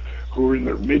sergeants who are in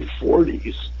their mid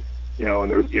 40s. You know,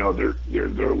 and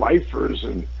they're lifers,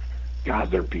 and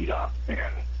God, they're beat up,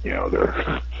 man. You know,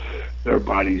 their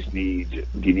bodies need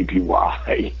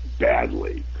DDPY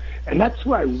badly, and that's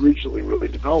what I originally really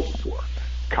developed for: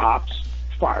 cops,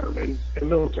 firemen, and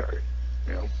military.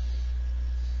 You know.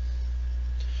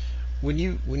 When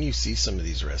you see some of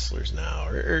these wrestlers now,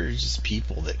 or just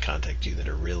people that contact you that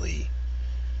are really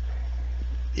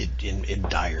in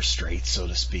dire straits, so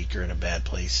to speak, or in a bad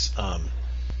place,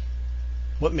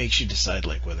 what makes you decide,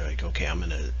 like, whether, like, okay, I'm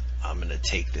gonna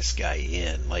take this guy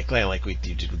in, like we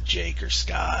did with Jake or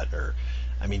Scott, or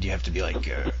I mean, do you have to be like,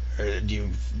 or do you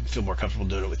feel more comfortable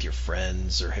doing it with your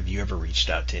friends, or have you ever reached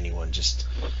out to anyone just,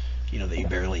 you know, that you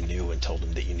barely knew and told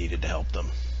them that you needed to help them?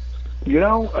 You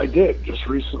know, I did just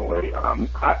recently.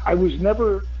 I was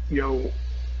never, you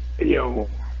know,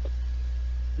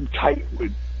 tight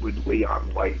with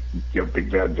Leon, like, you know, Big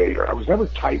Van Vader. I was never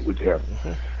tight with him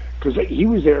because he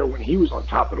was there when he was on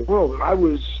top of the world, and I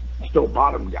was still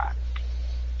bottom guy.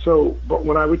 So, but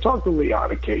when I would talk to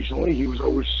Leon occasionally, he was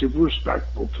always super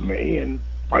respectful to me, and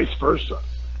vice versa.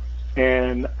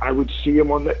 And I would see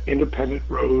him on the independent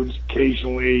roads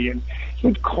occasionally, and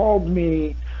he'd called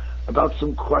me about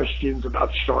some questions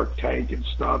about Shark Tank and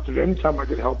stuff. And anytime I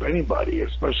could help anybody,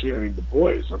 especially any of the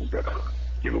boys, I'm going to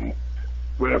give them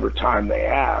whatever time they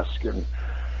ask.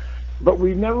 But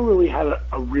we never really had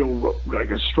a real,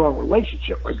 like a strong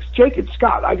relationship. Like Jake and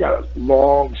Scott, I got a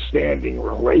long-standing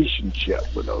relationship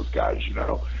with those guys, you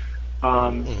know.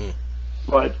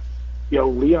 But, you know,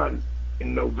 Leon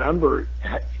in November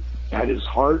had his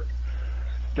heart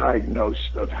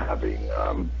diagnosed of having,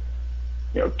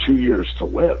 2 years to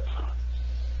live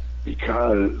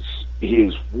because he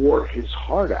has wore his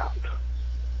heart out.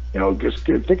 You know, just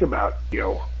think about,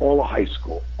 all of high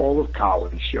school, all of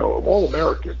college, all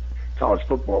American college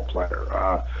football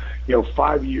player,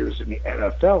 5 years in the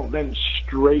NFL, then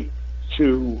straight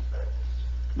to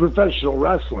professional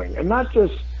wrestling, and not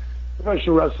just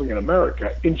professional wrestling in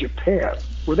America, in Japan,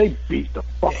 where they beat the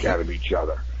fuck out of each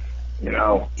other. You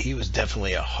know, he was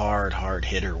definitely a hard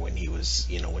hitter when he was,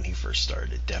 when he first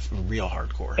started. Real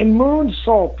hardcore. And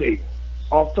moonsaulting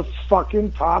off the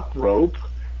fucking top rope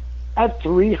at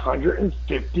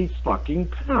 350 fucking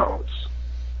pounds.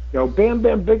 Bam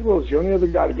Bam Bigelow's the only other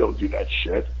guy to be able to do that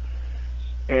shit.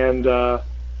 And so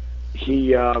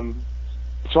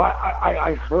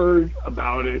I heard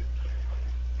about it,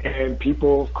 and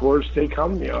people, of course, they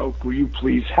come, will you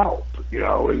please help?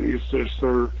 It's just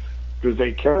because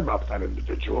they care about that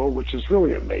individual, which is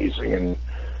really amazing. And,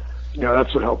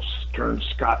 that's what helps turn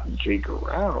Scott and Jake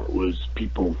around, was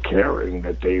people caring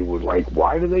that they would like,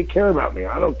 why do they care about me?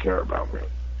 I don't care about me.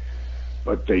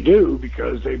 But they do,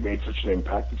 because they made such an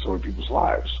impact in so many people's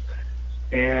lives.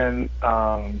 And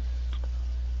so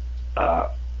I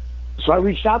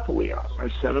reached out to Leon. I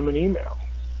sent him an email.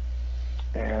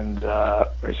 And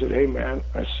I said, hey, man,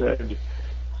 I said,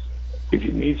 if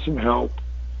you need some help,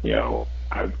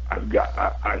 I'd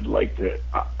like to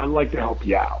help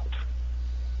you out.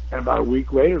 And about a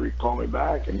week later, he called me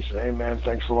back and he said, hey, man,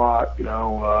 thanks a lot. We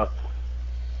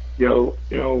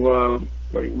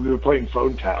were playing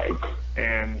phone tag,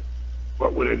 and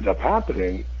what would end up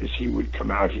happening is he would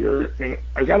come out here, and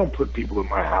I don't put people in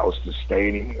my house to stay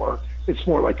anymore. It's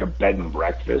more like a bed and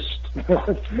breakfast,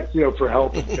 for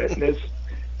health and fitness.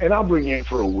 And I'll bring you in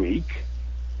for a week,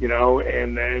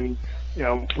 and then,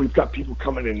 we've got people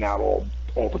coming in and out all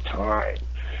the time.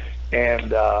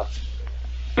 And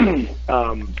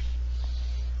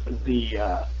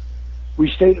we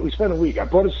spent a week. He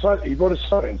brought his son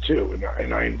in too,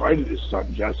 and I invited his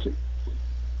son Jesse,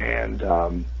 and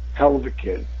hell of a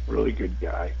kid, really good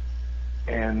guy.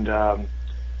 And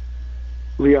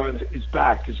Leon, his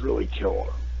back is really killing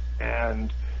him,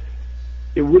 and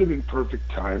it would have been perfect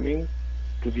timing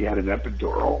because he had an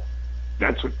epidural.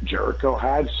 That's what Jericho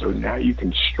had, so now you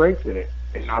can strengthen it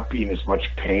and not be in as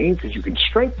much pain, because you can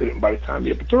strengthen it, and by the time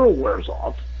the epidural wears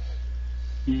off,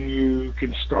 you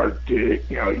can start to,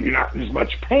 you're not in as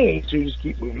much pain, so you just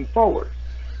keep moving forward.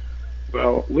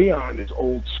 Well, Leon is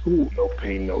old school, no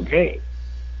pain, no gain.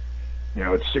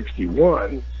 At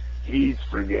 61, he's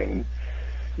friggin',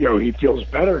 he feels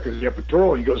better because of the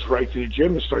epidural. He goes right to the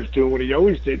gym and starts doing what he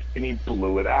always did, and he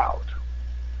blew it out.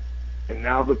 And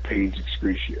now the pain's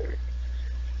excruciating.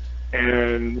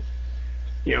 And,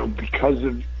 because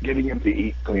of getting him to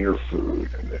eat cleaner food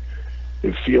and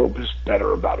to feel just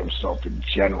better about himself in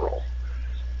general,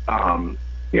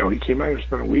 he came out and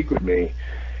spent a week with me,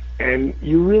 and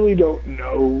you really don't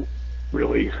know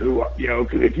really who,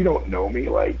 because if you don't know me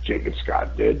like Jake and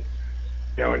Scott did,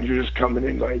 and you're just coming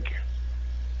in like,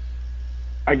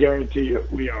 I guarantee you,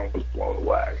 Leon was blown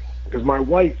away. Because my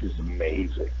wife is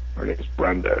amazing. Her name is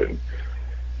Brenda, and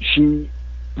she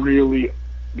really,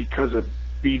 because of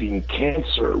beating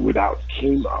cancer without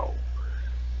chemo,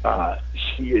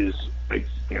 she is like,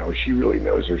 she really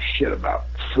knows her shit about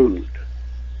food.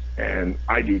 And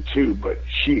I do too, but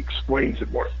she explains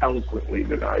it more eloquently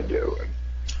than I do.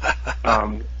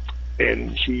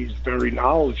 And she's very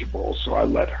knowledgeable, so I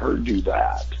let her do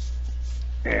that.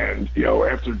 And,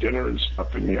 after dinner and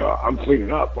stuff, and, I'm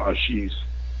cleaning up while she's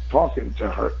talking to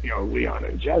her, Leon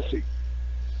and Jesse.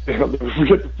 We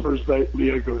get the first night,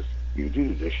 Leon goes, you do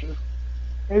the dishes?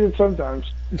 I said,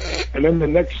 sometimes. And then the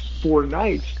next 4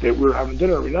 nights that we're having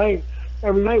dinner every night,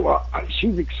 well,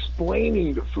 she's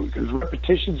explaining the food, because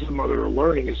repetition's the mother of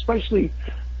learning, especially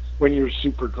when you're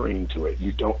super green to it.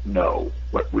 You don't know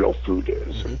what real food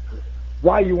is. Mm-hmm.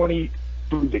 Why you want to eat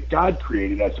food that God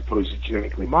created as opposed to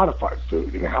genetically modified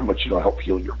food, and how much it'll help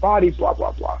heal your body, blah,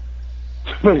 blah, blah.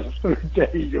 So the third day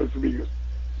he goes to me, he goes,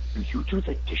 you do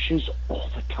the dishes all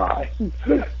the time?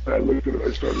 And I looked at him,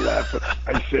 I started laughing.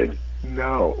 I said,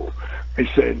 no. I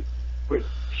said, but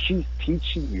she's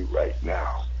teaching you right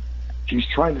now. She's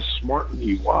trying to smarten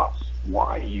you up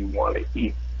why you want to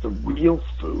eat the real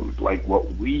food, like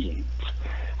what we eat,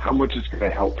 how much it's going to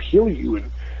help heal you.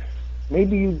 And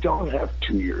maybe you don't have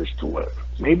 2 years to live.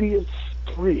 Maybe it's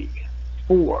 3,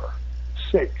 4,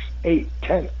 6, 8,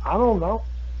 10. I don't know.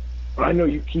 But I know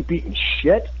you keep eating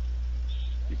shit,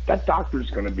 that doctor's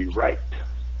going to be right.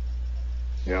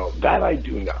 You know, that I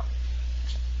do know.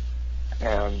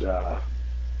 And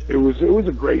it was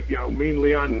a great, you know, me and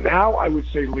Leon. Now I would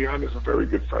say Leon is a very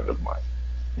good friend of mine.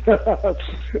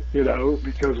 You know,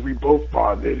 because we both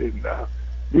bonded in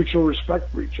mutual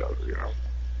respect for each other, you know.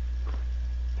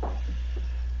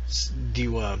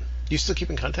 Do you still keep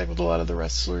in contact with a lot of the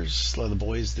wrestlers, a lot of the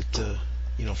boys that,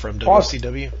 you know, from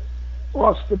WCW?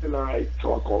 Austin and I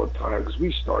talk all the time because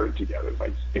we started together,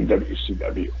 like, in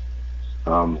WCW.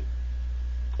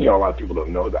 You know, a lot of people don't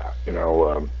know that, you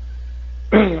know.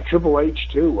 Triple H,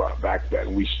 too, back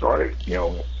then, we started, you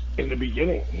know, in the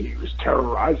beginning. He was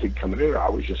terrorizing coming in. I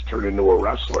was just turned into a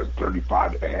wrestler at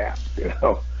 35 and a half, you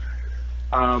know.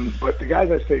 But the guys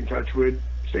I stay in touch with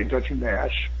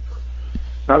Nash.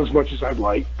 Not as much as I'd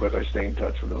like, but I stay in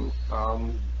touch with them.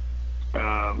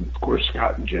 Of course,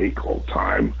 Scott and Jake all the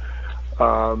time.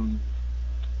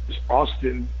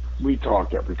 Austin, we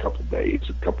talk every couple days,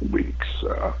 a couple weeks.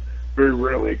 Very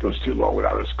rarely it goes too long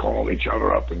without us calling each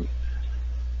other up and,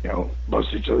 you know,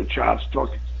 bust each other chops.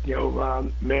 Talk, you know,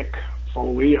 Mick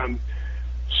Foley. I'm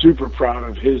super proud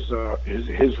of his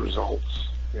results.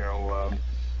 You know,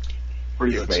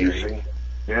 pretty amazing. Great.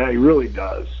 Yeah, he really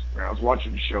does. I was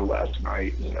watching the show last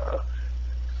night, and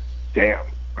damn,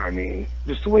 I mean,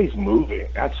 just the way he's moving.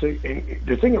 That's it. And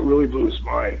the thing that really blew his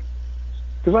mind,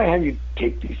 because I had you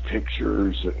take these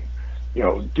pictures and, you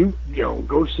know,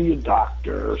 go see a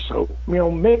doctor. So, you know,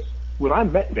 Mick, when I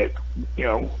met Mick, you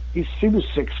know, he was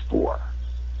 6'4",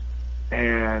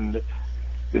 and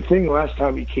the thing last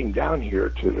time he came down here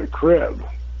to the crib,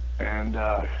 and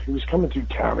he was coming through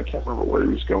town. I can't remember where he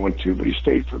was going to, but he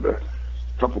stayed for the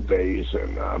couple days,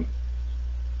 and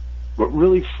what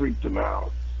really freaked him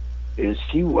out is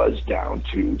he was down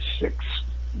to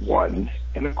 6'1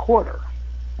 1/4.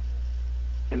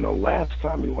 And the last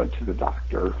time he went to the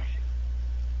doctor,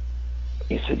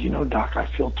 he said, "You know, Doc, I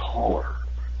feel taller.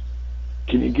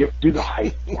 Can you do the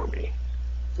height for me?"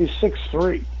 He's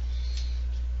 6'3".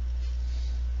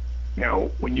 You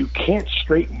know, when you can't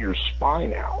straighten your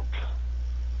spine out,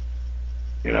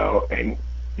 you know, and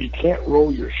you can't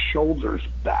roll your shoulders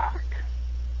back,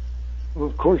 well,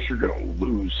 of course you're going to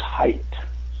lose height.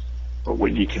 But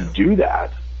when you can do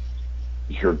that,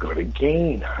 you're going to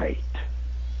gain height.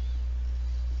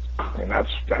 And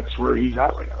that's where he's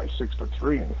at right now. He's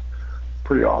 6'3", and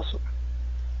pretty awesome.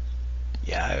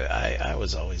 Yeah, I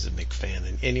was always a big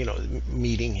fan, and you know,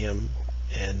 meeting him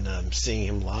and seeing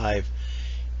him live,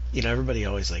 you know, everybody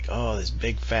always like, oh, this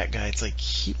big fat guy. It's like,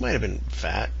 he might have been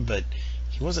fat, but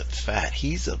he wasn't fat.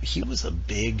 He was a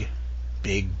big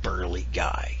burly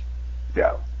guy.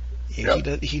 Yeah.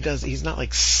 He's not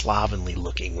like slovenly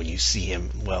looking when you see him,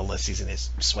 well, unless he's in his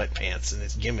sweatpants and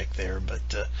his gimmick there, but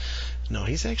no,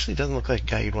 he's actually doesn't look like a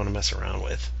guy you'd want to mess around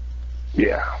with.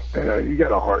 Yeah, and you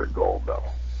got a heart of gold, though,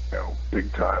 you know,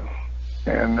 big time.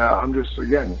 And I'm just,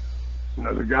 again,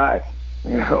 another guy,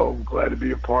 you know, glad to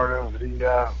be a part of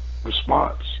the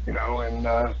response, you know,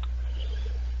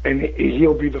 and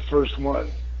he'll be the first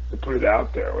one to put it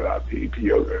out there without DDP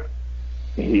Yoga.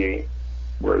 He ain't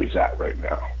where he's at right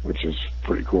now, which is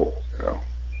pretty cool, you know.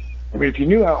 I mean, if you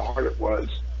knew how hard it was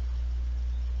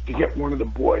to get one of the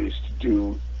boys to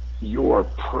do your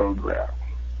program,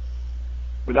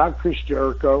 without Chris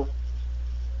Jericho,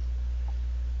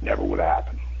 never would have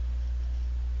happened.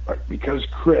 But because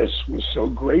Chris was so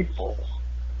grateful,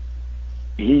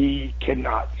 he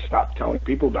cannot stop telling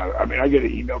people about it. I mean, I get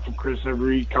an email from Chris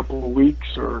every couple of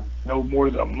weeks or no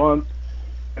more than a month,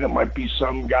 and it might be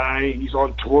some guy he's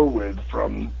on tour with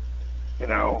from, you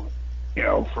know,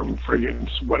 from friggin'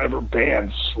 whatever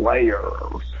band, Slayer,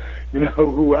 or, you know,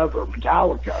 whoever,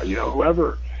 Metallica, you know,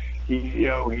 whoever he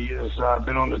has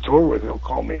been on the tour with. He'll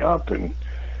call me up and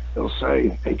he'll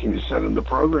say, "Hey, can you send him the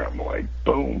program?" I'm like,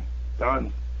 boom,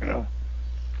 done, you know.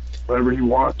 Whatever you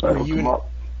want, that'll come up.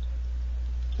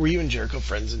 Were you and Jericho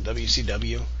friends in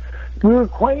WCW? We were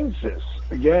acquaintances.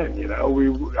 Again, you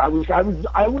know,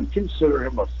 I would consider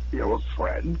him a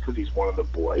friend because he's one of the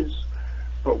boys,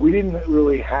 but we didn't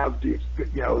really have the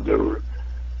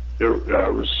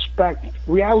respect.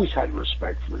 We always had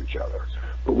respect for each other,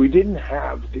 but we didn't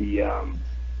have the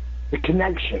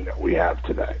connection that we have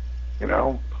today. You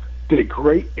know, did a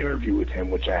great interview with him,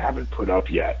 which I haven't put up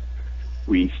yet.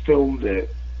 We filmed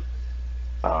it.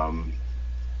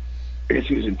 I guess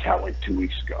he was in town like 2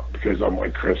 weeks ago, because I'm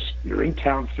like, Chris, you're in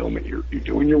town filming, you're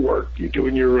doing your work, you're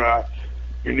doing your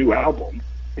your new album.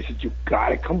 I said, you got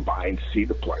to come by and see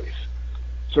the place.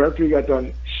 So after he got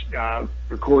done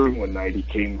recording one night, he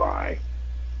came by,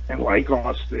 and like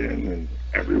Austin and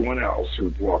everyone else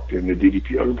who walked in the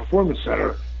DDP Yoga Performance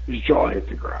Center, his jaw hit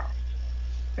the ground.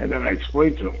 And then I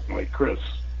explained to him, like, Chris,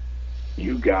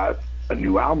 you got a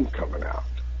new album coming out.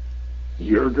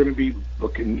 You're going to be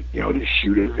looking, to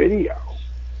shoot a video.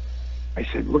 I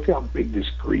said, look how big this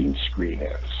green screen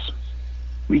is.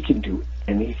 We can do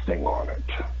anything on it.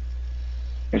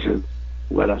 I said,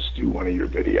 let us do one of your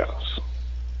videos.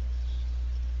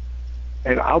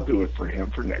 And I'll do it for him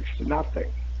for next to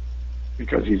nothing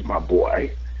because he's my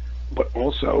boy. But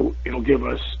also, it'll give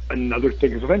us another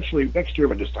thing. Because eventually, next year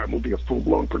by this time, we'll be a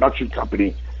full-blown production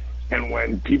company. And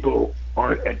when people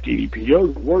aren't at DDP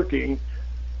Yoga working,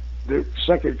 the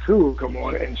second crew will come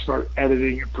on and start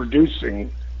editing and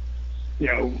producing,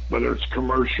 whether it's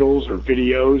commercials or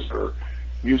videos or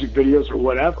music videos or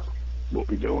whatever. We'll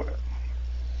be doing it.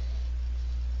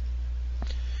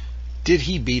 Did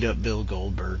he beat up Bill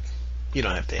Goldberg? You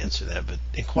don't have to answer that, but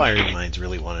inquiring minds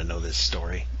really want to know this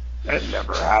story. That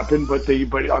never happened, but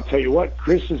I'll tell you what,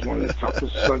 Chris is one of the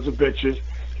toughest sons of bitches.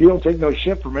 He don't take no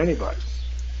shit from anybody.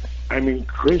 I mean,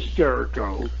 Chris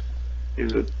Jericho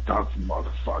is a tough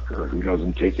motherfucker who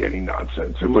doesn't take any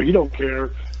nonsense. And you don't care.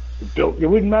 Bill, it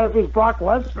wouldn't matter if it was Brock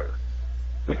Lesnar.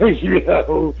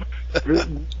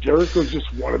 Jericho's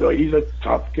just one of those. He's a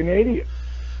tough Canadian.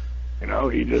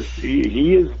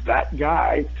 He is that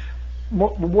guy.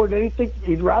 More than anything,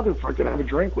 he'd rather fucking have a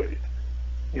drink with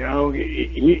you.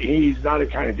 He's not the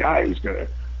kind of guy who's gonna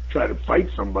try to fight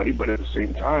somebody, but at the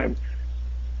same time,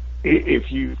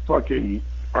 if you fucking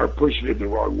are pushing it the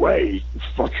wrong way,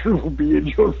 fucking will be in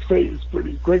your face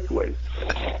pretty quickly.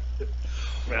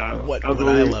 What I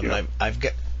love, and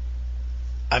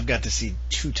I've got to see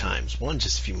 2 times. One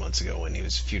just a few months ago when he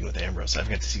was feuding with Ambrose. I've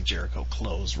got to see Jericho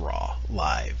close Raw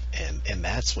live, and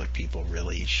that's what people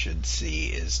really should see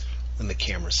is when the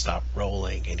cameras stop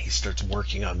rolling and he starts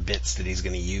working on bits that he's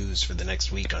going to use for the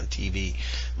next week on TV.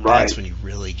 Right. That's when you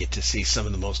really get to see some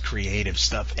of the most creative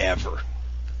stuff ever.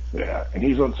 Yeah, and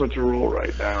he's on such a roll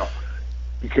right now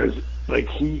because,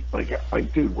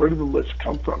 dude, where did the list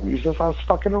come from? He says, I was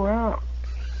fucking around.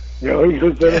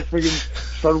 Because then I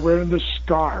freaking started wearing the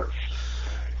scarf.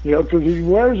 Because he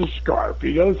wears a scarf.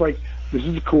 It's like, this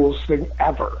is the coolest thing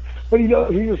ever. But he's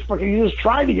just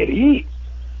trying to get heat.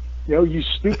 You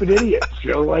stupid idiots.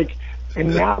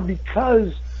 And now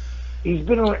because he's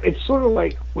been around, it's sort of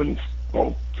like when,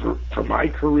 for my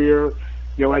career,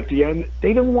 at the end,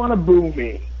 they don't want to boo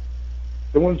me.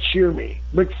 They want to cheer me.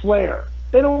 Ric Flair.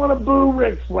 They don't want to boo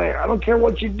Ric Flair. I don't care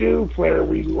what you do, Flair.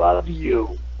 We love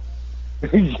you.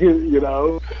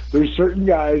 There's certain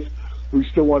guys who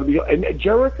still want to be, and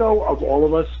Jericho, of all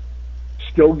of us,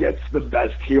 still gets the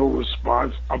best heel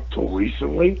response up till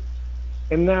recently,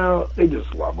 and now they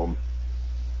just love him.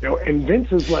 And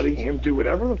Vince is letting him do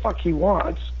whatever the fuck he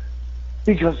wants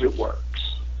because it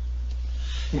works.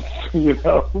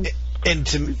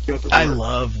 And I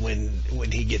love when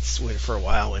he gets for a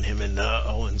while when him and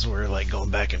Owens were like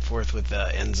going back and forth with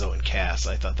Enzo and Cass.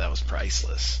 I thought that was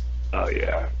priceless. Oh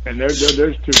yeah, and there's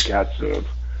 2 cats that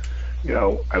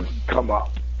have come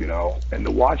up, and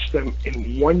to watch them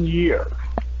in 1 year,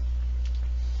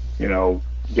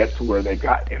 get to where they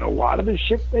got. And a lot of the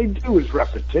shit they do is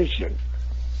repetition,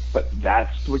 but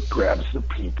that's what grabs the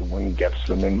people and gets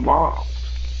them involved.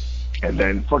 And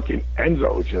then fucking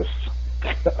Enzo just,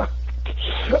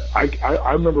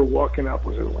 I remember walking up,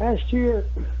 was it last year?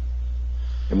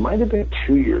 It might have been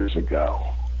 2 years ago.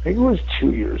 I think it was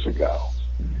 2 years ago.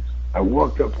 I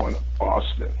walked up on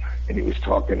Austin, and he was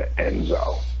talking to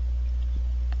Enzo.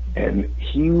 And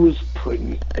he was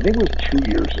putting, I think it was 2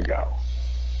 years ago,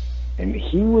 and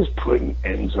he was putting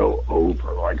Enzo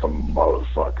over like a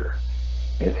motherfucker.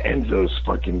 And Enzo's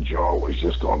fucking jaw was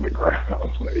just on the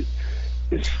ground. Like,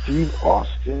 is Steve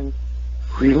Austin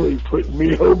really putting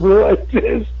me over like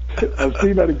this? I've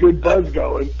seen that a good buzz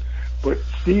going, but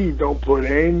Steve don't put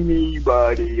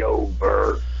anybody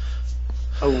over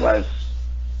unless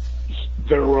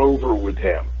they're over with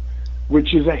him,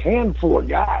 which is a handful of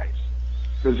guys,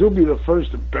 because he'll be the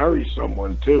first to bury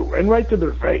someone too, and right to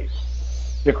their face.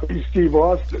 He's Steve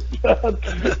Austin. He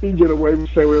can get away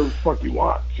with saying whatever the fuck he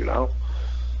wants,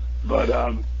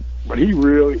 But he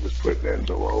really was putting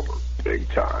Enzo over big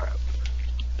time.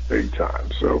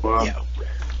 So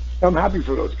I'm happy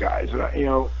for those guys, and I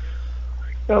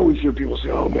always hear people say,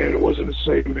 "Oh man, it wasn't the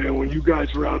same, man. When you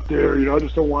guys were out there, I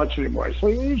just don't watch anymore." So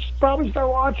you should probably start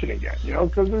watching again,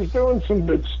 because they're doing some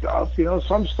good stuff.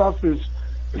 Some stuff is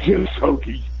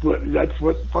hokey, but that's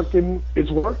what fucking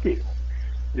is working.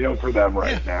 for them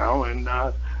right now. And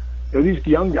these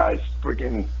young guys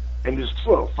freaking and this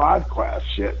 205 class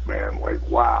shit, man. Like,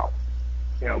 wow,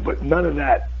 But none of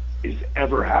that is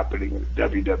ever happening in the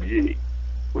WWE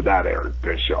without Eric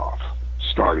Bischoff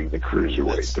starting the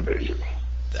cruiserweight division.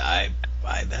 I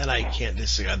can't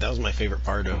disagree. That was my favorite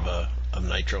part of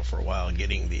Nitro for a while,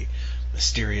 getting the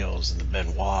Mysterios and the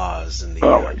Benoits and the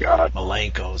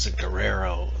Malenkos and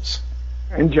Guerreros.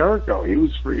 And Jericho, he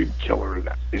was freaking killer in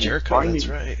that. Jericho, that's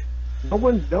right. No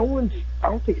one's. I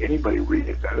don't think anybody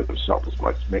reinvented himself as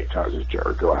many times as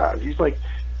Jericho has. He's like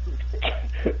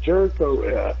Jericho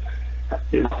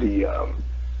is the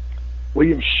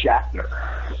William Shatner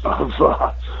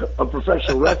of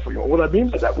professional wrestling. And what I mean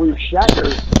by that, William Shatner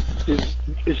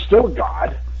is still a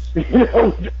god.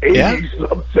 80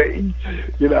 something,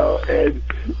 and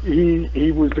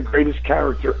he was the greatest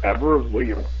character ever of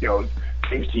William,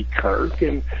 James T. Kirk,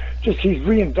 and just he's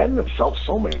reinvented himself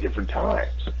so many different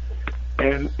times,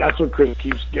 and that's what Chris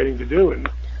keeps getting to do. And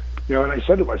and I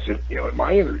said to him, I said, in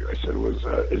my interview, I said,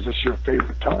 is this your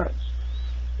favorite times?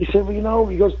 He said, well,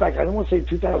 he goes back, I don't want to say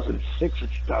 2006 or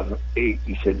 2008.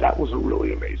 He said that was a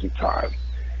really amazing time.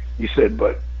 He said,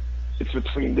 but it's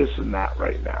between this and that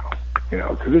right now.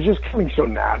 Because it's just coming so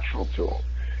natural to him.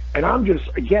 And I'm just,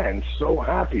 again, so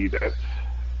happy that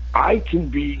I can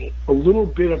be a little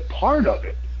bit a part of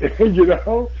it, Because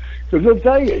I'll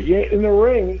tell you, you ain't in the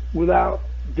ring without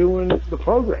doing the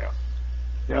program.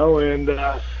 And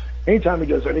anytime he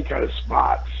does any kind of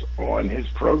spots on his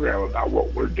program about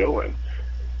what we're doing,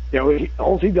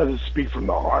 all he does is speak from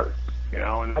the heart,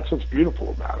 and that's what's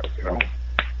beautiful about it, All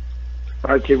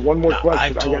right, kid, one more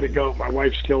question. I got to go. My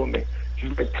wife's killing me.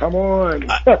 She's like, come on.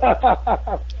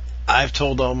 I've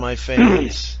told all my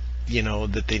fans,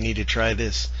 that they need to try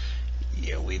this.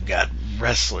 We've got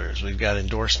wrestlers. We've got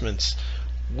endorsements.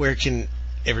 Where can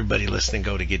everybody listening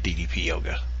go to get DDP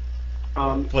Yoga?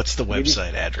 What's the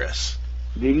website address?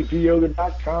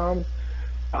 DDPyoga.com.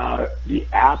 The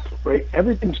app, right?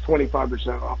 Everything's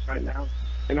 25% off right now.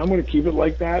 And I'm going to keep it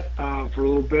like that for a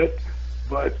little bit.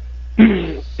 But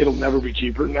it'll never be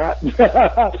cheaper than that.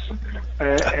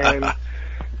 and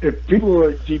if people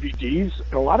are DVDs,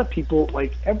 and a lot of people,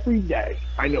 like every day,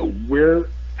 I know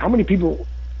how many people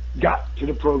got to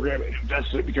the program and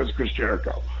invested it because of Chris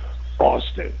Jericho,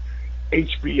 Austin,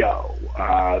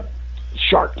 HBO,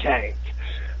 Shark Tank,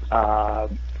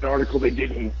 an article they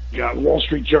did in Wall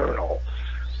Street Journal.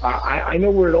 I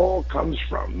know where it all comes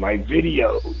from. My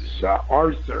videos,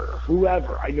 Arthur,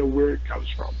 whoever, I know where it comes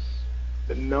from.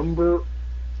 The number,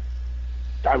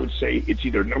 I would say it's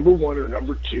either number one or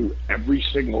number two every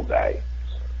single day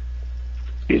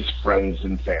is friends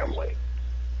and family.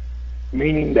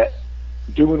 Meaning that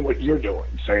doing what you're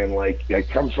doing, saying like, it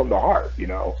comes from the heart,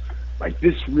 like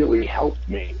this really helped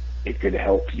me. It could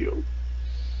help you.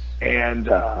 And,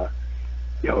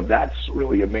 that's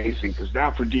really amazing because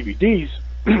now for DVDs,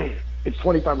 it's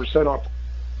 25% off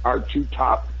our two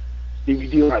top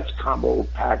DVD lines, Combo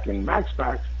Pack and Max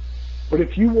Pack. But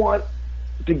if you want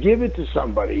to give it to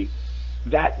somebody,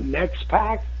 that next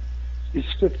pack is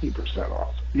 50%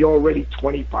 off. You're already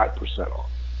 25% off.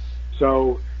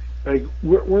 So like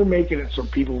we're making it so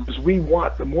people, because we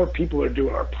want, the more people are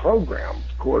doing our program,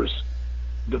 of course,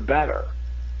 the better.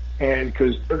 And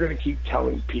because they're going to keep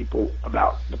telling people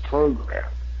about the program.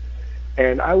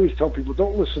 And I always tell people,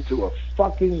 don't listen to a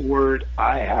fucking word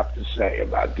I have to say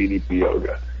about DDP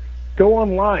Yoga. Go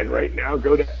online right now,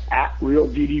 go to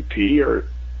 @RealDDP or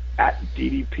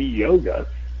 @DDP Yoga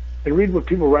and read what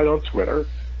people write on Twitter,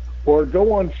 or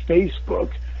go on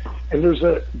Facebook, and there's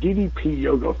a DDP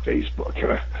Yoga Facebook.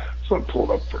 And I just want to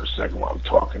pull it up for a second while I'm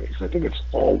talking, because I think it's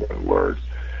all one word.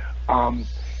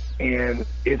 And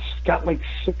it's got like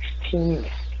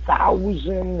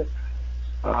 16,000,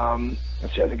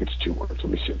 let's see, I think it's two words. Let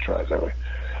me see, try it that way.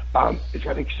 It's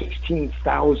got like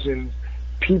 16,000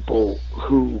 people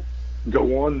who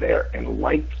go on there and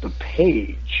like the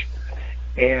page.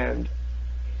 And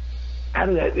out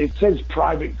of that, it says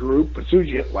private group, but as soon as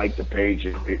you hit like the page,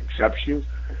 it accepts you.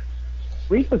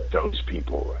 Read what those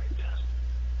people write.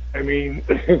 I mean,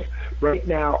 right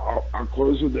now, I'll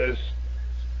close with this.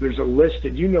 There's a list,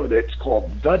 and that it's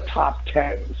called The Top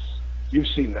Tens. You've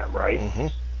seen them, right?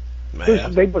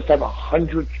 Mm-hmm. They must have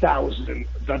 100,000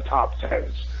 The Top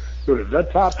Tens. Go to The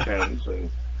Top Tens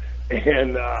and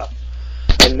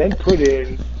then put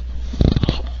in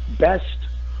best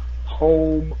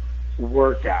home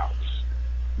workouts.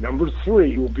 Number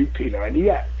 3 will be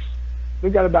P90X.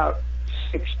 They've got about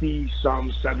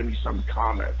 60-some, 70-some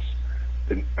comments.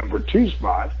 The number 2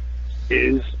 spot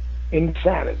is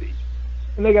Insanity.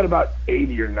 And they got about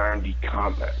 80 or 90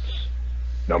 comments.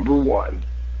 Number 1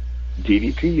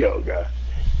 DDP Yoga,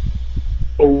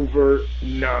 over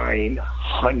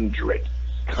 900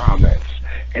 comments.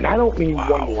 And I don't mean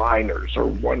one-liners or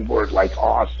one word like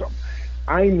awesome.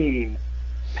 I mean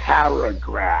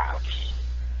paragraphs.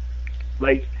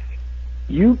 Like,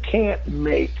 you can't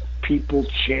make people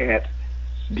chant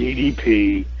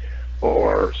DDP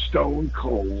or Stone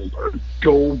Cold or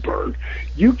Goldberg.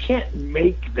 You can't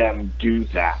make them do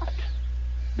that.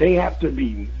 They have to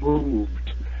be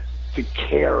moved to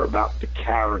care about the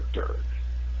character.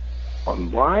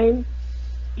 Online,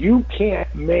 you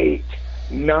can't make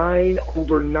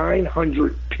over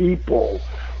 900 people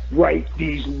write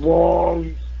these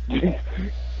long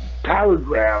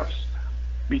paragraphs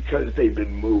because they've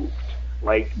been moved.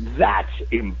 Like, that's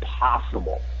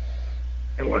impossible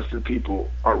unless the people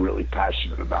are really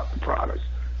passionate about the product,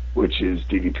 which is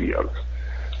DDP Yoga.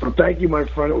 So thank you, my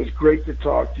friend. It was great to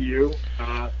talk to you.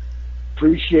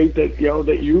 Appreciate that,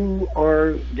 that you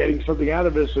are getting something out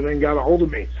of this and then got a hold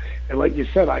of me. And like you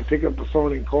said, I picked up the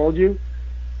phone and called you.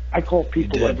 I call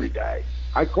people every day.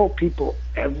 I call people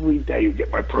every day who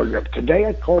get my program. Today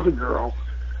I called a girl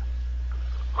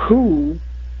who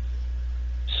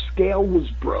scale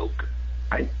was broke.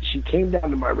 She came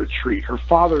down to my retreat. Her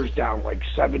father's down like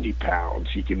 70 pounds.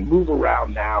 He can move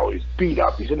around now. He's beat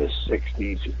up. He's in his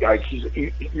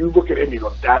 60s. You look at him, you go,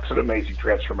 that's an amazing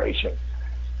transformation.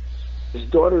 His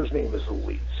daughter's name is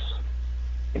Elise,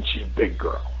 and she's a big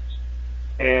girl.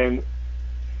 And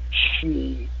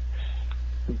she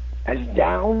is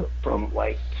down from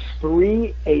like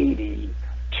 380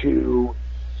 to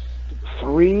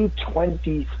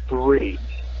 323.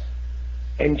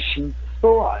 And she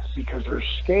thought, because her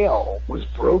scale was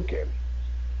broken,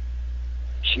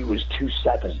 she was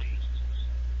 270.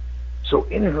 So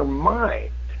in her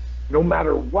mind, no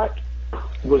matter what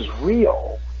was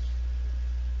real,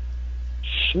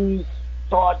 she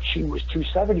thought she was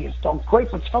 270 and felt great,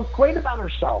 but felt great about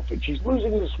herself. And she's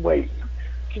losing this weight.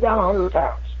 She's down 100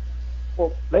 pounds.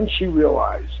 Well, then she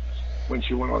realized when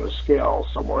she went on the scale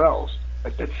somewhere else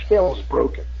that that scale was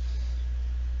broken.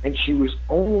 And she was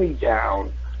only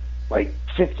down like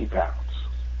 50 pounds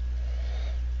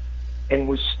and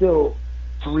was still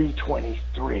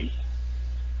 323.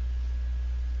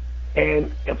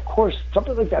 And of course,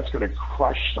 something like that's going to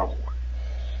crush someone.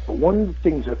 But one of the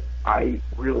things that I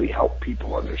really help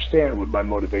people understand with my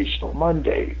Motivational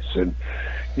Mondays and,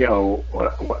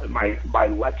 my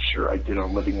lecture I did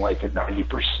on living life at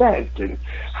 90% and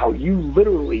how you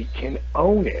literally can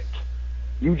own it.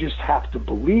 You just have to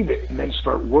believe it and then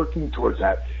start working towards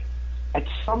that. At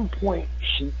some point,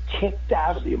 she kicked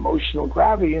out of the emotional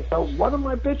gravity and thought, what am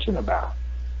I bitching about?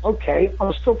 Okay,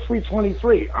 I'm still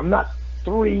 323. I'm not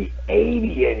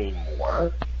 380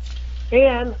 anymore.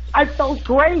 And I felt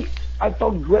great. I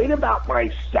felt great about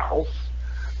myself.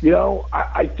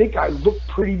 I think I look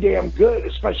pretty damn good,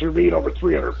 especially being over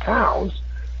 300 pounds.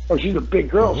 Oh, she's a big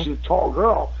girl. Mm-hmm. She's a tall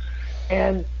girl.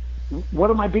 And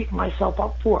what am I beating myself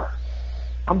up for?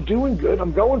 I'm doing good.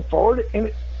 I'm going forward.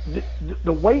 And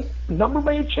the weight number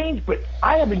may have changed, but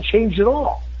I haven't changed at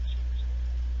all.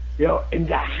 And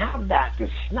to have that, to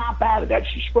snap out of that,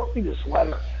 she wrote me this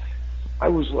letter. I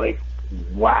was like,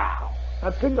 wow.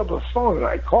 I picked up the phone and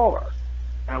I called her.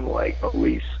 And I'm like,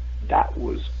 Elise, that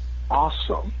was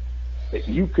awesome that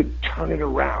you could turn it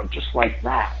around just like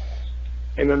that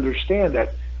and understand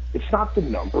that it's not the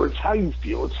number, it's how you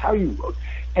feel, it's how you look.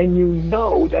 And you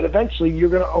know that eventually you're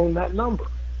going to own that number.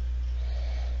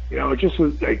 It just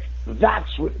was like,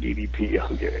 that's what DDP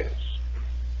Yoga is.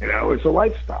 It's a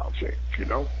lifestyle change,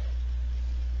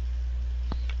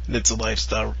 It's a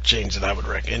lifestyle change that I would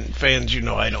recommend. And fans,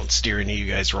 I don't steer any of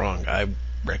you guys wrong. I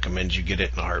recommend you get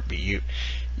it in a heartbeat.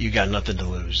 You got nothing to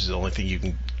lose. The only thing you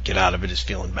can get out of it is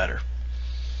feeling better.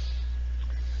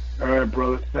 All right,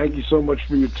 brother. Thank you so much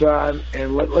for your time.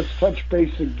 And let's touch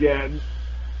base again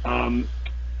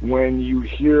when you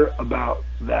hear about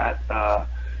that,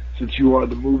 since you are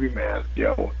the movie man,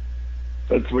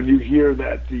 that's when you hear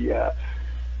that the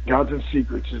Gods and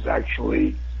Secrets is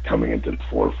actually coming into the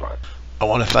forefront. I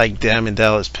want to thank Diamond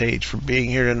Dallas Page for being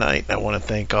here tonight. I want to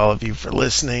thank all of you for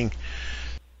listening.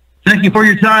 Thank you for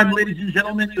your time, ladies and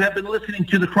gentlemen. You have been listening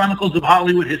to the Chronicles of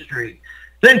Hollywood History.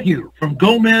 Thank you from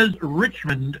Gomez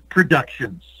Richmond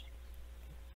Productions.